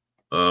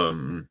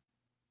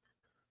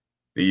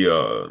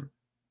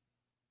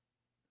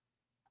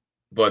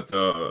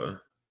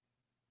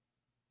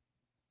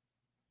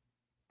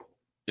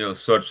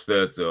 Such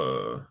that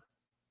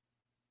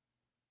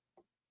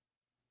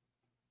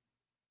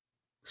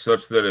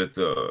it,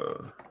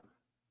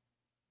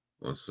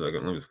 one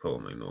second, let me just call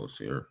my notes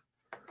here.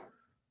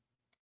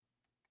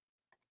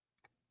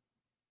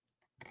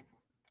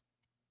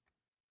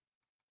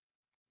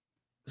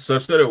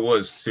 Such that it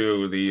was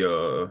too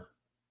the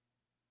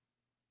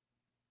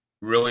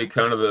really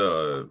kind of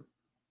the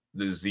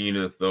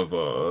zenith of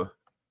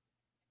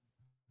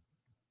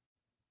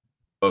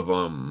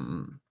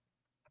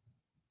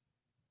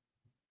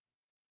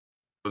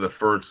the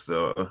first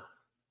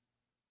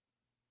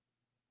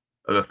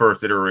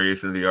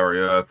iteration of the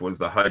RAF was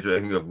the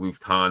hijacking of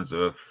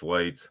Lufthansa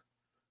flight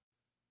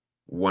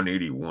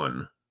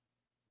 181.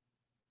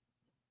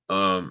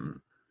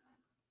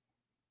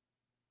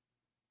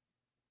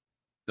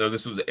 No,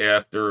 this was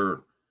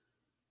after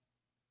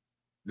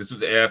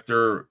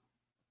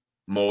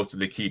most of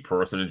the key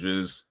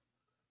personages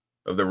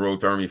of the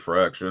Rote Army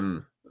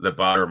Fraction, the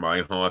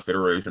Baader-Meinhoff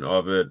iteration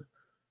of it,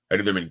 had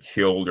either been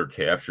killed or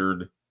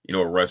captured,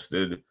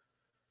 arrested.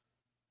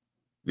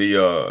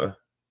 The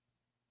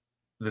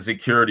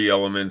security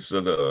elements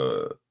of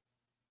the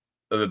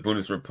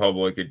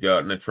Bundesrepublik had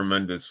gotten a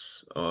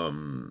tremendous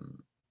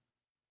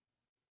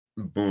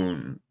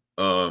boon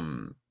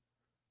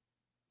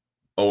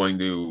owing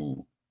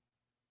to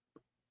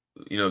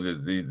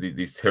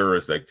these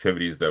terrorist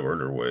activities that were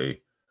underway,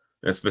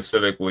 and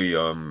specifically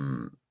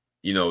the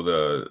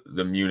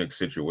Munich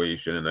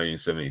situation in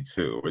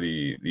 1972, where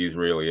the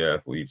Israeli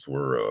athletes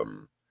were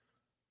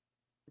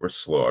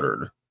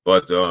slaughtered.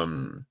 But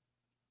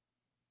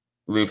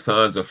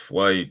Lufthansa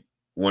flight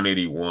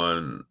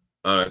 181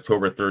 on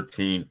October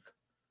 13th,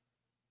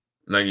 1972,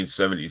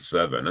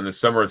 1977. In the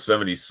summer of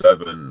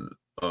 77,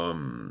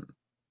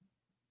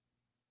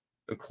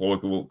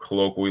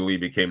 colloquially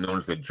became known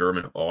as the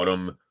German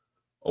Autumn,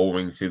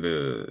 owing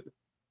to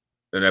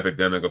an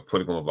epidemic of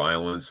political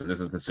violence, and this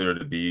is considered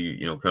to be,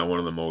 kind of one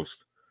of the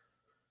most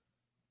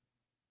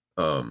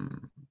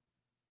one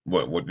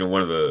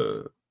of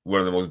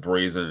the most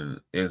brazen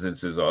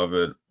instances of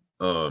it.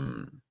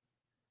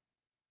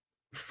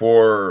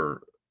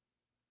 Four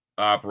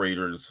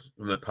operators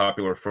from the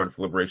Popular Front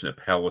for Liberation of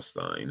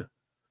Palestine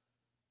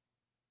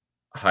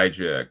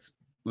hijacked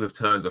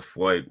Lufthansa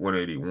Flight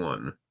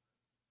 181,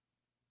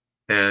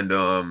 and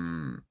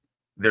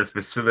their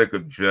specific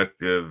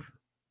objective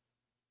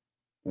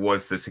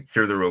was to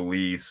secure the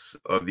release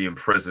of the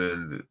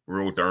imprisoned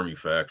Rote Army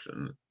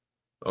faction.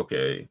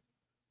 Okay,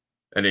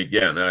 and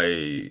again,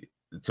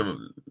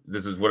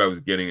 this is what I was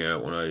getting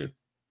at when I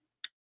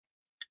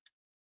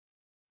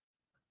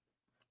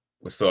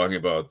was talking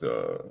about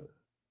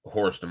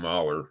Horst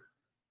Mahler,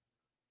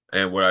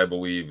 and what I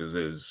believe is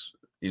his,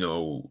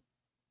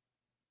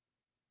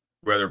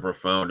 rather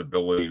profound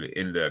ability to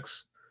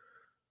index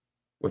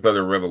with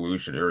other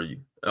revolutionary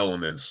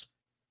elements.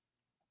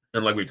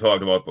 And like we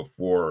talked about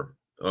before,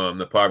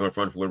 the Popular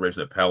Front for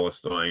Liberation of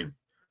Palestine,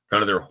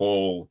 kind of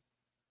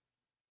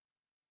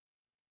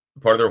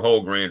part of their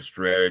whole grand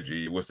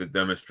strategy was to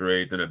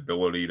demonstrate an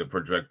ability to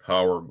project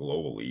power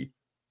globally,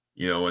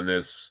 and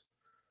this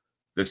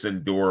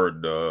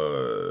endured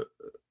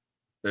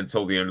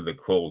until the end of the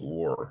Cold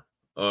War.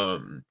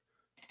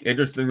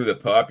 Interestingly, the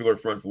Popular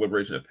Front for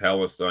Liberation of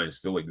Palestine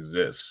still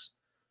exists.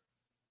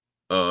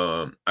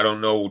 I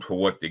don't know to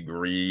what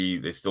degree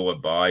they still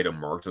abide a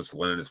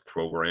Marxist-Leninist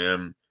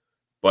program,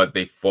 but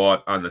they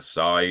fought on the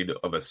side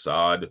of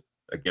Assad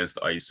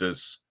against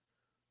ISIS.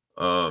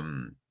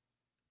 And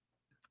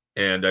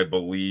I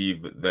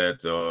believe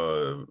that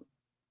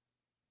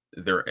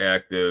they're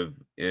active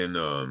in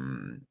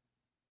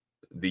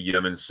the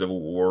Yemen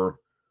civil war.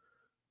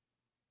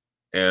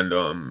 And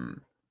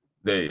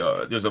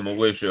there's a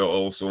militia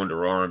also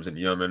under arms in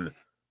Yemen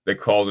that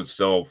calls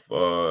itself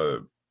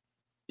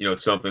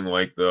something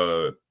like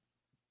the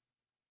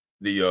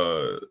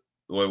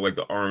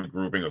armed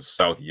grouping of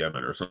South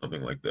Yemen or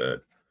something like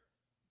that.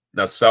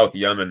 Now, South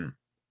Yemen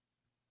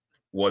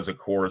was, of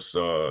course,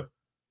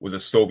 was a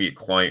Soviet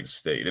client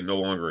state. It no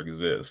longer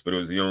exists, but it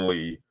was the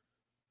only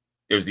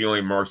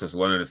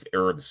Marxist-Leninist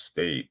Arab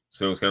state.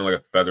 So it was kind of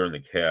like a feather in the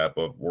cap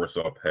of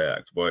Warsaw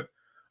Pact. But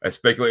I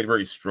speculate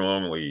very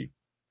strongly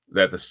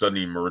that the sudden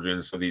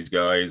emergence of these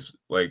guys,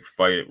 like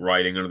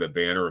riding under the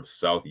banner of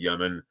South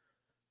Yemen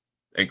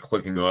and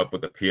clicking up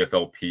with the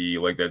PFLP,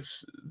 like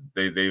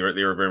they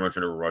were very much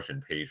under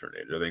Russian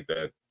patronage. I think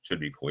that should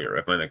be clear.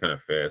 I find that kind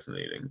of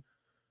fascinating.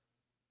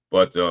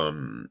 But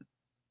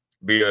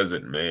be as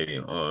it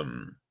may,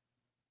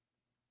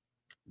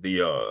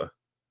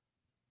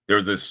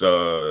 there's this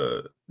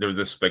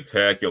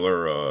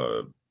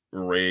spectacular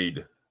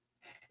raid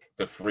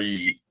to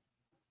free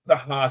the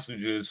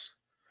hostages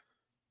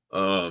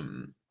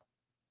on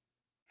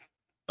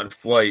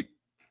Lufthansa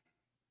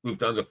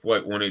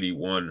Flight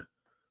 181.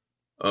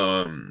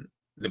 The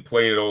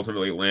plane had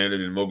ultimately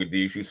landed in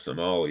Mogadishu,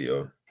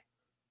 Somalia,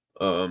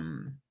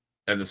 and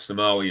the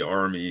Somali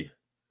army,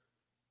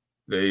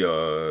 they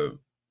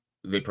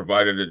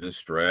provided a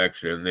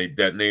distraction. They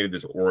detonated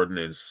this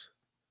ordnance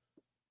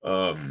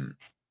on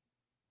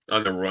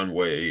the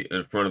runway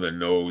in front of the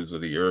nose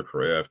of the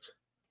aircraft.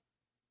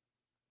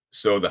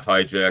 So the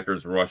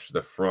hijackers rushed to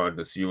the front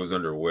to see what was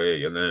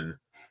underway, and then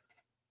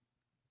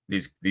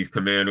these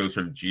commandos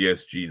from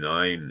GSG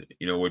 9,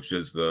 which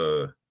is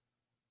the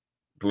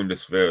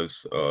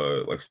Bundeswehr's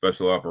like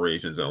special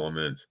operations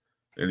element,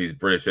 and these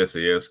British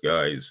SAS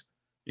guys,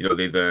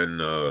 they then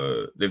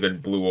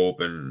blew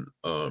open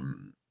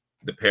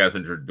the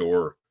passenger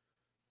door,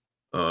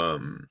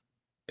 and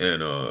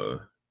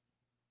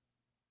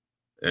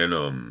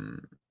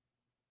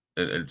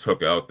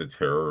took out the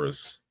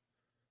terrorists.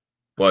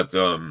 But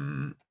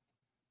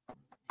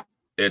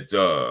it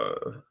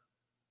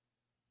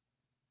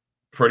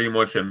pretty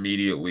much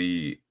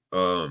immediately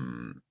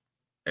after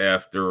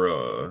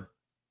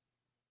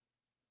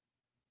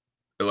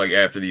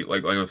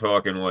I'm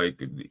talking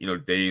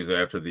days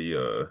after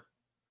the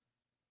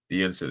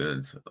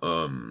incident,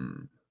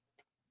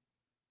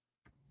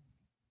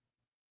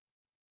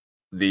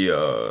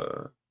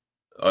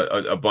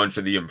 a bunch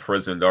of the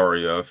imprisoned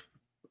RAF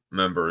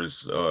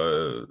members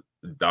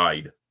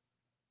died,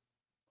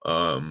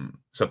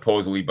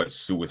 supposedly by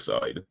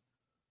suicide,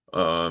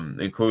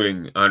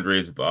 including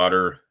Andres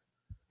Baader,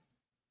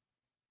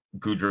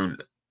 Gudrun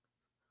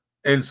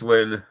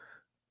Ensslin,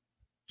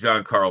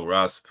 John Carl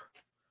Rasp,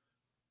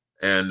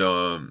 and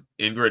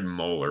Ingrid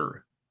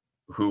Moeller,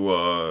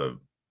 who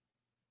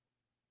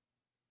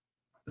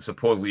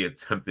supposedly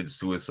attempted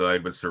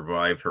suicide but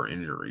survived her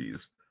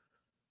injuries.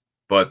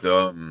 But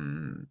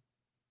the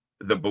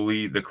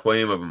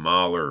claim of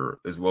Mahler,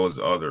 as well as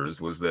others,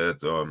 was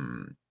that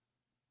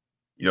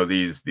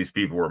these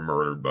people were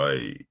murdered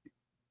by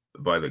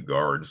the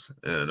guards,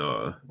 and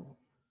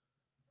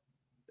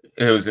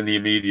it was in the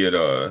immediate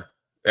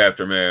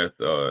aftermath,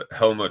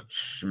 Helmut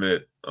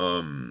Schmidt,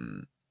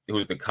 who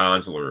was the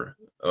consular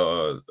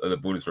of the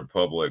Buddhist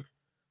Republic,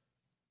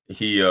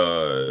 he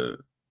was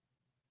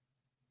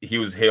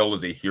hailed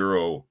as a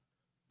hero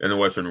in the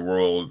Western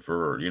world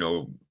for, you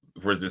know,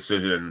 for his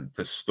decision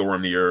to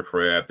storm the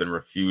aircraft and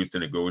refuse to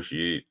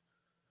negotiate.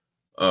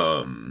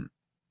 And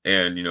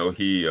you know,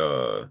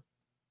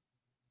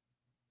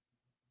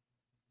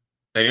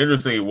 and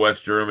interestingly,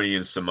 West Germany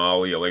and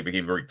Somalia like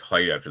became very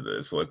tight after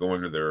this, like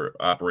going to their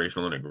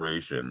operational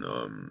integration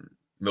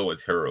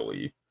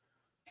militarily.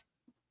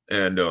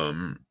 And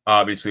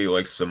obviously,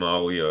 like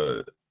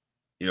Somalia,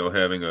 you know,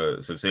 having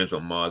a substantial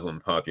Muslim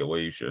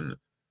population,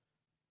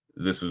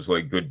 this was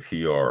like good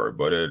PR,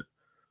 but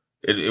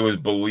it was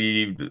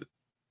believed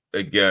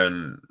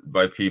again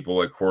by people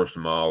like Horst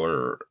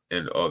Mahler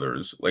and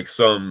others, like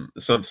some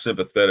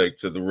sympathetic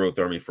to the Rote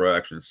Army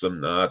Fraction, some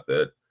not,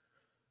 that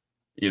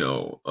you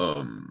know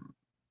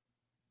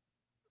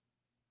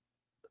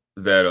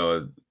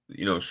that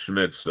you know,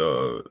 Schmidt's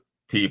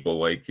people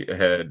like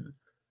had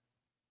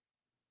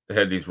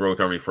these Rote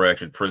Army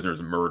Fraction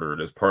prisoners murdered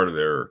as part of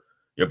their,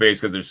 you know,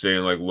 basically because they're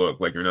saying like, look,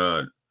 like you're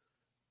not,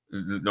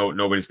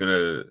 nobody's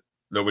gonna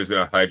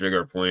hijack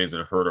our planes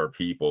and hurt our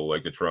people,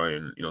 like to try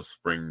and, you know,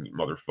 spring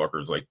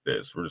motherfuckers like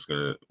this. We're just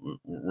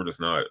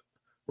not,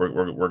 we're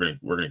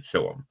gonna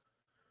kill them.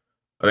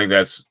 I think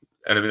that's,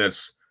 and I mean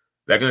that's,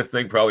 that kind of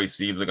thing probably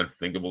seems like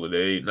unthinkable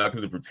today, not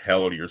because of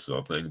brutality or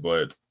something,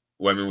 but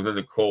well, I mean within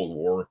the Cold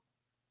War,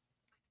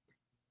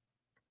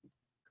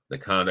 the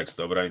context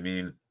of it, I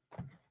mean,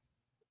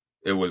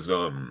 it was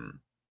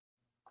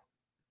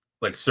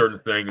like certain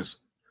things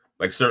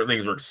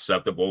were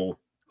acceptable,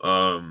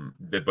 but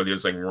they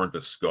just like weren't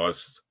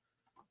discussed.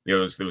 You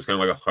know, there was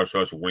kind of like a hush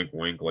hush wink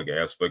wink like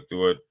aspect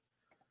to it.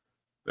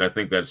 And I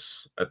think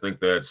that's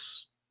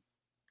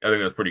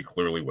pretty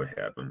clearly what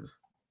happened.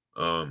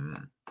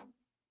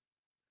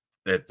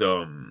 That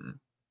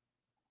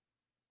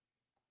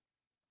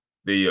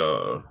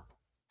the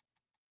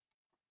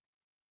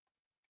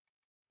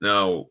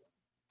now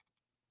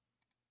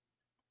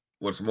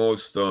what's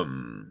most give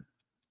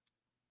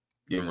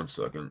me 1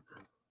 second.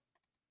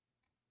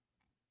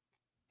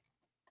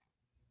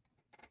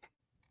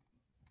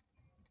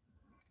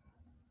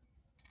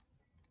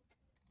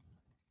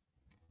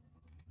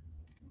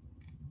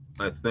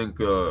 I think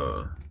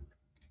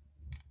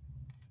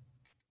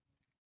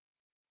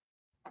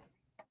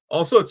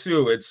also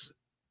too, it's,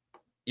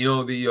 you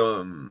know, the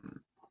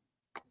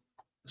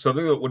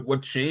something that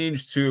what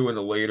changed too in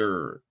the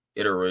later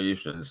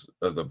iterations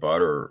of the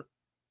Baader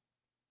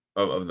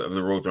of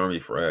the Rote Army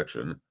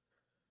Fraction.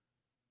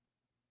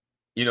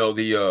 You know,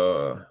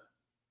 the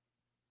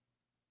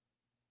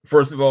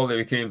first of all, they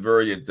became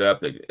very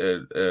adept at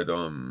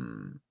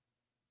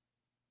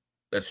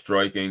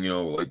striking, you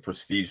know, like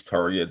prestige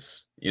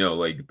targets, you know,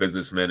 like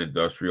businessmen,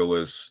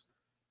 industrialists,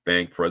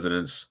 bank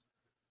presidents.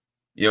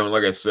 You know,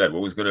 like I said,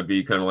 what was going to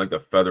be kind of like the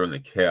feather in the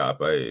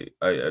cap. I'm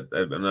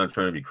not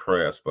trying to be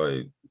crass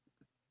by,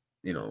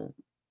 you know,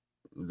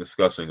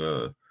 discussing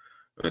an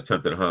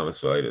attempted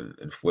homicide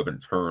in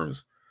flippant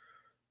terms,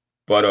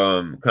 but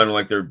kind of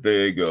like their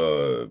big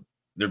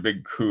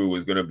coup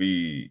was going to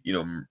be, you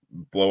know,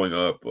 blowing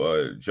up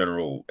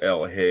General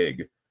Al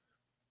Haig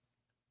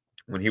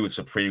when he was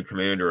Supreme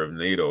Commander of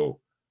NATO.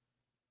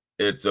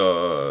 It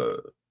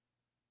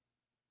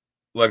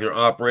like their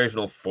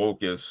operational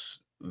focus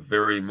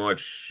very much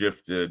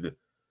shifted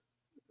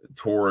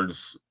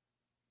towards,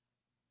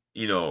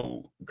 you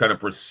know, kind of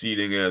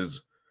proceeding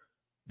as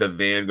the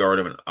vanguard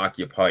of an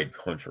occupied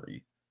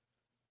country.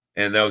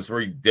 And that was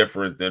very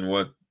different than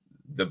what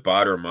the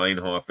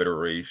Baader-Meinhoff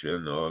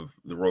iteration of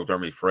the Rote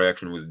Army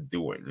Fraction was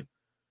doing.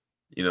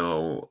 You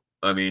know,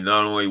 I mean,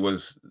 not only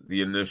was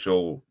the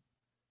initial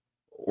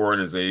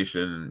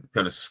organization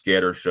kind of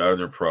scattershot in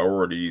their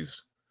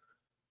priorities,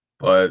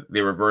 but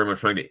they were very much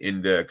trying to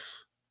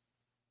index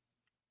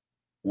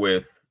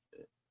with,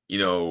 you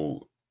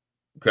know,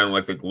 kind of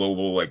like the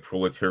global like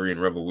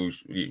proletarian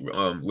revolution,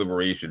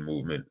 liberation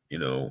movement, you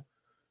know.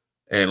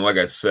 And like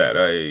I said,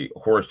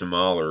 Horst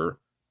Mahler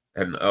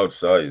had an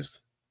outsized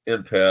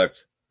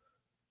impact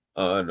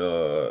on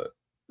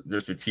their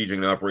strategic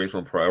and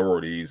operational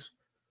priorities,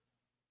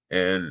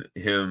 and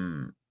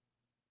him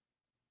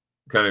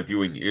kind of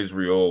viewing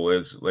Israel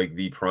as like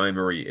the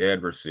primary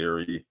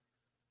adversary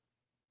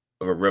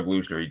of a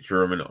revolutionary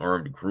German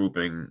armed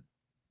grouping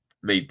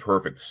made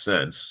perfect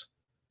sense.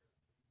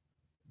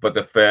 But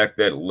the fact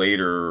that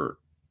later,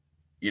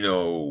 you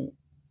know,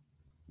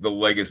 the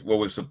legacy, what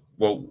was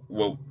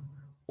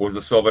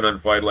the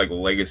self-identified like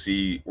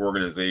legacy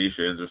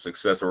organizations or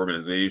success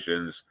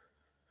organizations,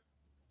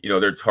 you know,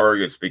 their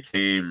targets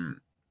became,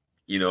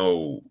 you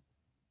know,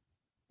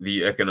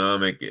 the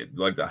economic,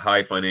 like the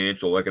high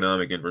financial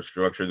economic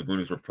infrastructure, the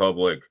Buddhist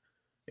Republic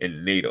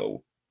and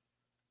NATO,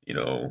 you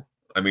know.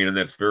 I mean, and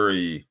that's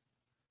very,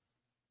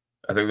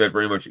 I think that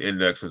very much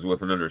indexes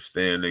with an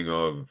understanding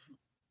of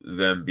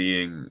them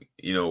being,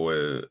 you know,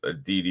 a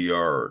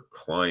DDR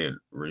client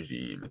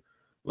regime.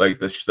 Like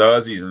the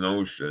Stasi's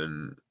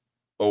notion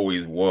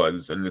always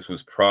was, and this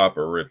was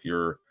proper if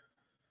your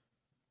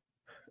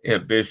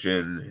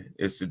ambition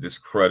is to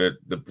discredit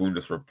the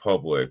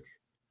Bundesrepublik,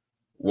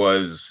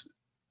 was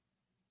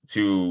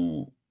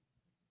to,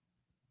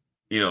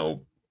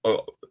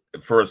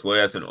 first,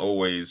 last, and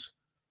always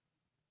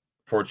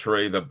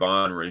portray the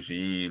Bonn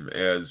regime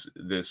as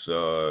this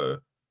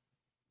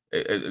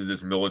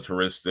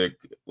militaristic,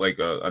 like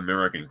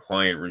American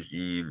client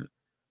regime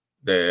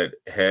that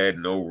had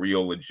no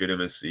real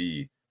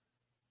legitimacy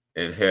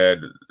and had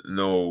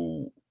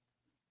no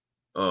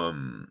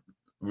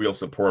real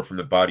support from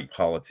the body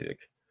politic,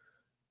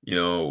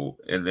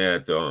 and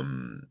that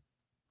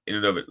in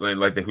and of it,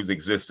 like whose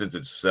existence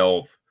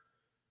itself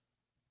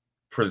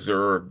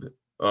preserved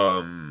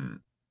an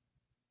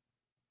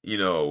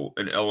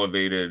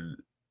elevated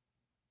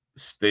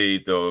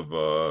state of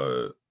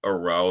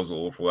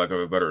arousal, for lack of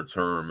a better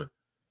term,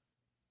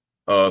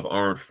 of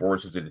armed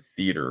forces and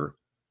theater,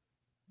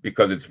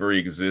 because its very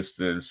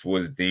existence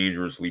was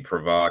dangerously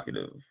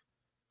provocative,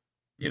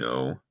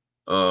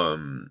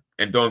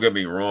 and don't get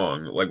me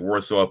wrong, like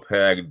Warsaw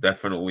Pact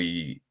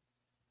definitely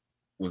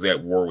was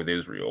at war with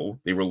Israel.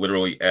 They were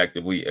literally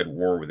actively at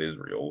war with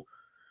Israel.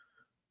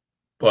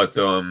 But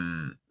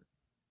a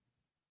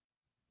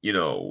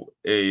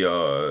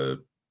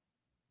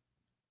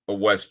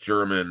West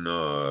German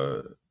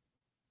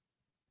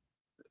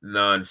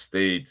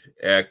non-state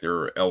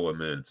actor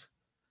element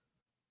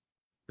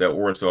that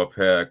Warsaw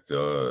Pact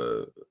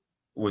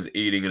was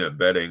aiding and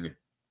abetting,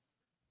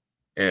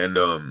 and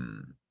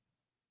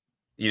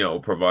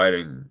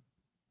providing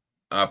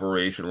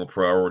operational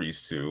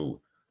priorities to,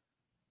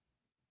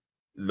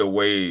 the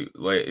way,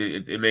 like,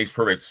 it makes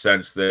perfect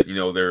sense that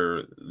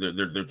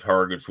their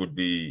targets would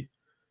be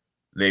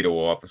NATO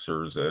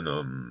officers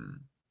and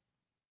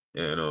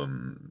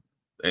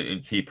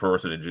key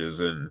personages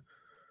in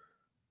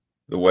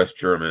the West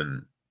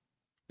German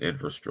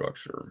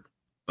infrastructure.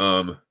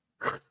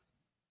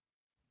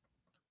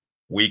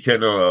 We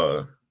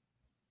can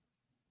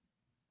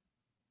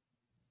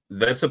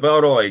that's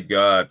about all I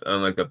got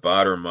on like the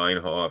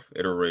Baader-Meinhoff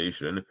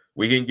iteration.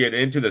 We can get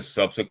into the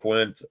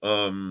subsequent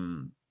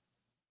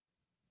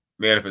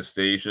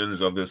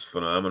manifestations of this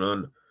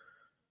phenomenon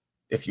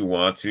if you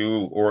want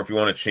to, or if you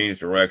want to change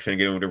direction and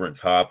get into a different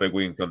topic,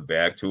 we can come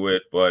back to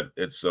it. But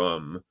it's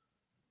a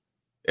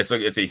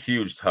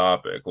huge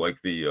topic. Like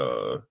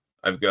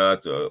I've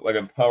got like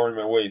I'm powering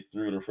my way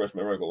through to refresh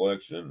my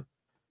recollection,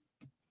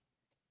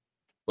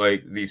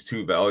 like these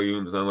 2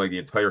 volumes on like the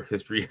entire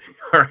history of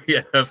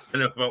the RAF,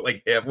 and about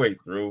like halfway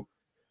through.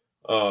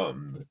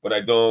 But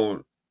I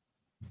don't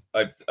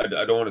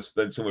want to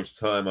spend too much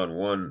time on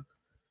one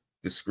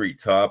discrete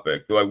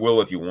topic, though I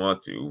will if you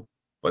want to.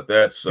 But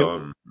that's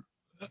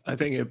I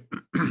think it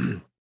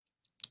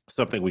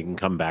something we can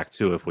come back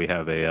to if we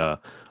have a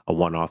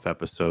one-off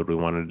episode we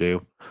want to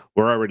do.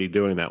 We're already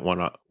doing that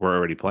one. We're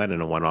already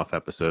planning a one-off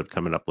episode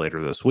coming up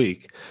later this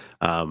week,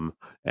 and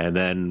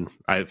then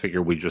I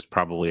figure we just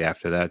probably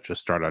after that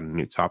just start on a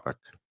new topic.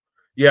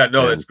 Yeah,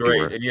 no, that's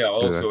great. And yeah,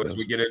 also as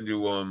we get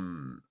into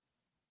when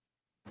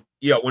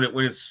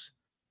it's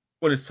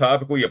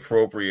topically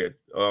appropriate,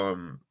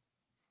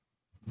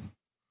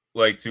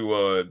 like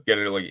to get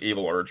into like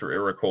Able Archer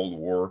era Cold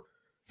War,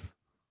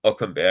 I'll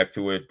come back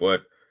to it.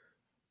 But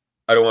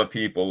I don't want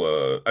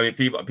people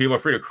people are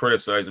free to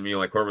criticize me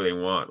like however they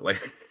want,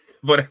 like,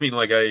 but I mean,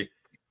 like, I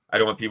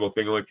don't want people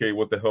thinking like, hey,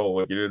 what the hell,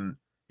 like, you didn't,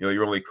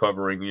 you're only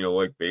covering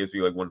like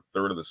basically like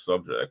 1/3 of the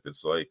subject.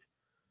 It's like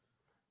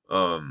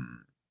and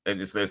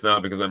it's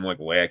not because I'm like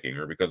lacking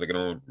or because I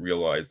don't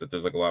realize that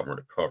there's like a lot more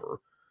to cover.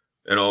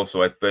 And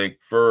also I think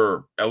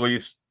for at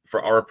least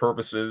for our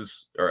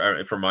purposes,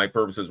 or for my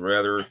purposes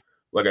rather,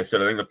 like I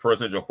said, I think the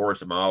personage of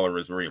Horst Mahler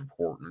is very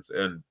important,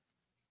 and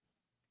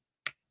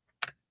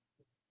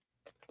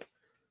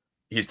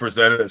he's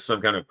presented as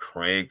some kind of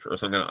crank or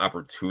some kind of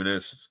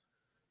opportunist,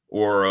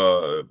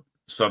 or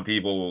some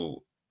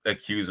people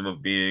accuse him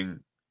of being,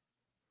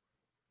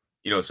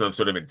 some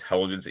sort of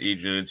intelligence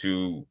agent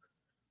who,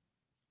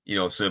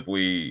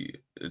 simply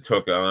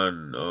took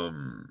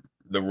on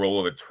the role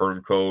of a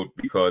turncoat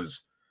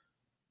because,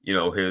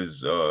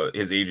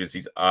 his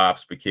agency's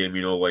ops became,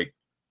 like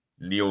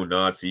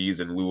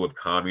neo-Nazis in lieu of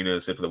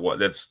communists.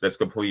 That's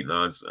complete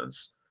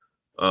nonsense.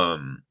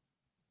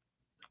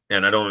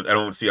 And I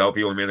don't see how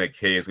people in that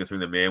case, considering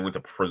the man went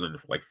to prison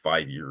for like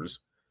 5 years,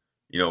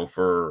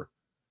 for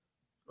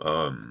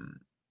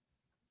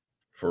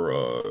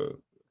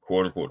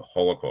quote unquote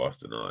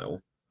Holocaust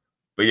denial.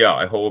 But yeah,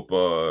 I hope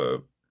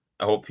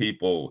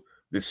people.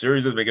 This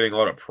series has been getting a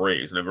lot of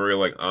praise, and I'm very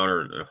like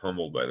honored and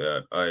humbled by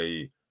that.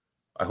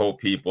 I hope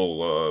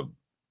people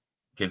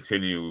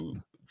continue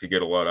to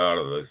get a lot out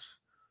of this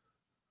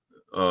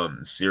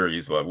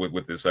series, but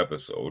with this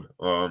episode.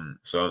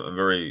 So I'm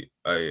very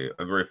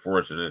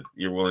fortunate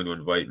you're willing to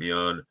invite me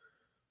on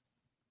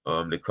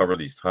to cover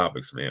these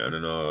topics, man.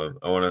 And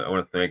I want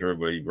to thank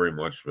everybody very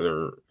much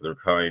for their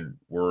kind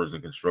words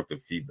and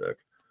constructive feedback.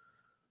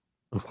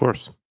 Of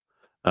course.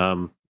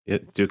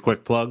 Do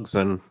quick plugs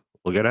and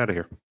we'll get out of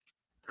here.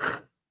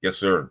 Yes,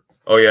 sir.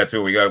 Oh yeah,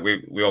 too. We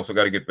also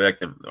got to get back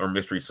to our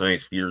Mystery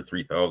Science Theater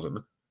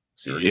 3000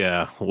 series.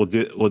 Yeah, we'll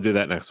do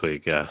that next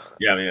week. Yeah.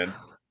 Yeah, man.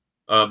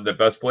 The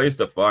best place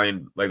to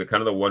find like the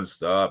kind of the one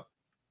stop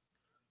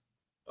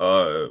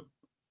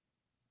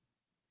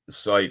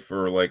site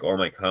for like all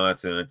my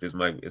content is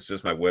it's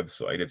just my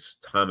website. It's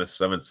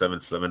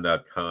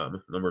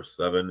Thomas777.com. Number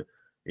 7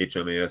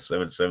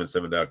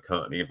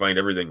 HMAS777.com. You can find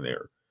everything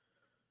there.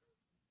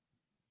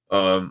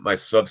 My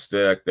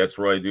Substack, that's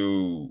where I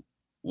do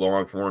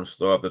long form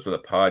stuff. That's where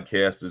the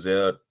podcast is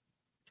at.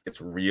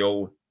 It's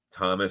real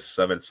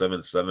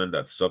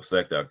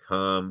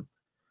Thomas777.substack.com.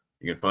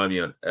 You can find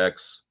me on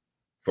X,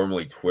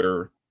 formerly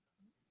Twitter,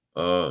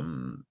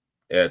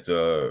 at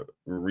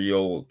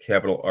real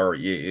capital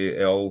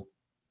REAL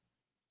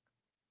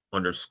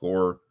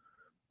 _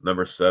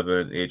 number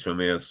 7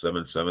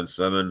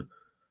 HMAS777.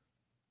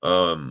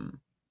 I'm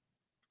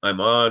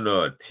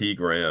on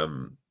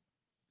Tgram.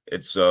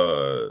 It's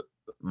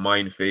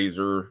Mind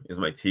Phaser is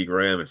my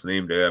Tgram. It's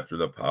named after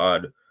the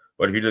pod.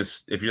 But if you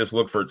just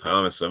look for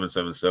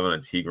Thomas777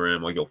 on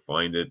Tgram, like you'll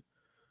find it.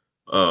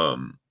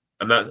 I'm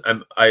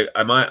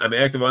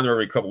active on there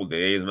every couple of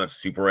days. I'm not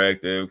super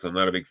active because I'm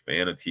not a big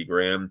fan of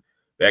Tgram.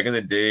 Back in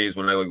the days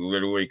when I like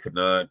literally could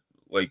not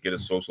like get a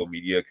social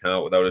media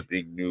account without it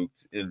being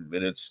nuked in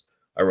minutes,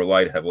 I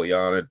relied heavily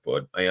on it,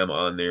 but I am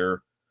on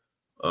there.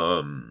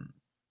 And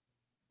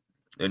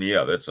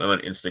yeah, I'm on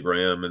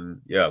Instagram,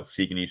 and yeah,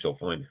 seek and ye shall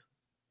find.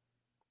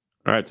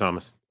 All right,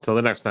 Thomas. Till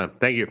the next time.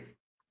 Thank you.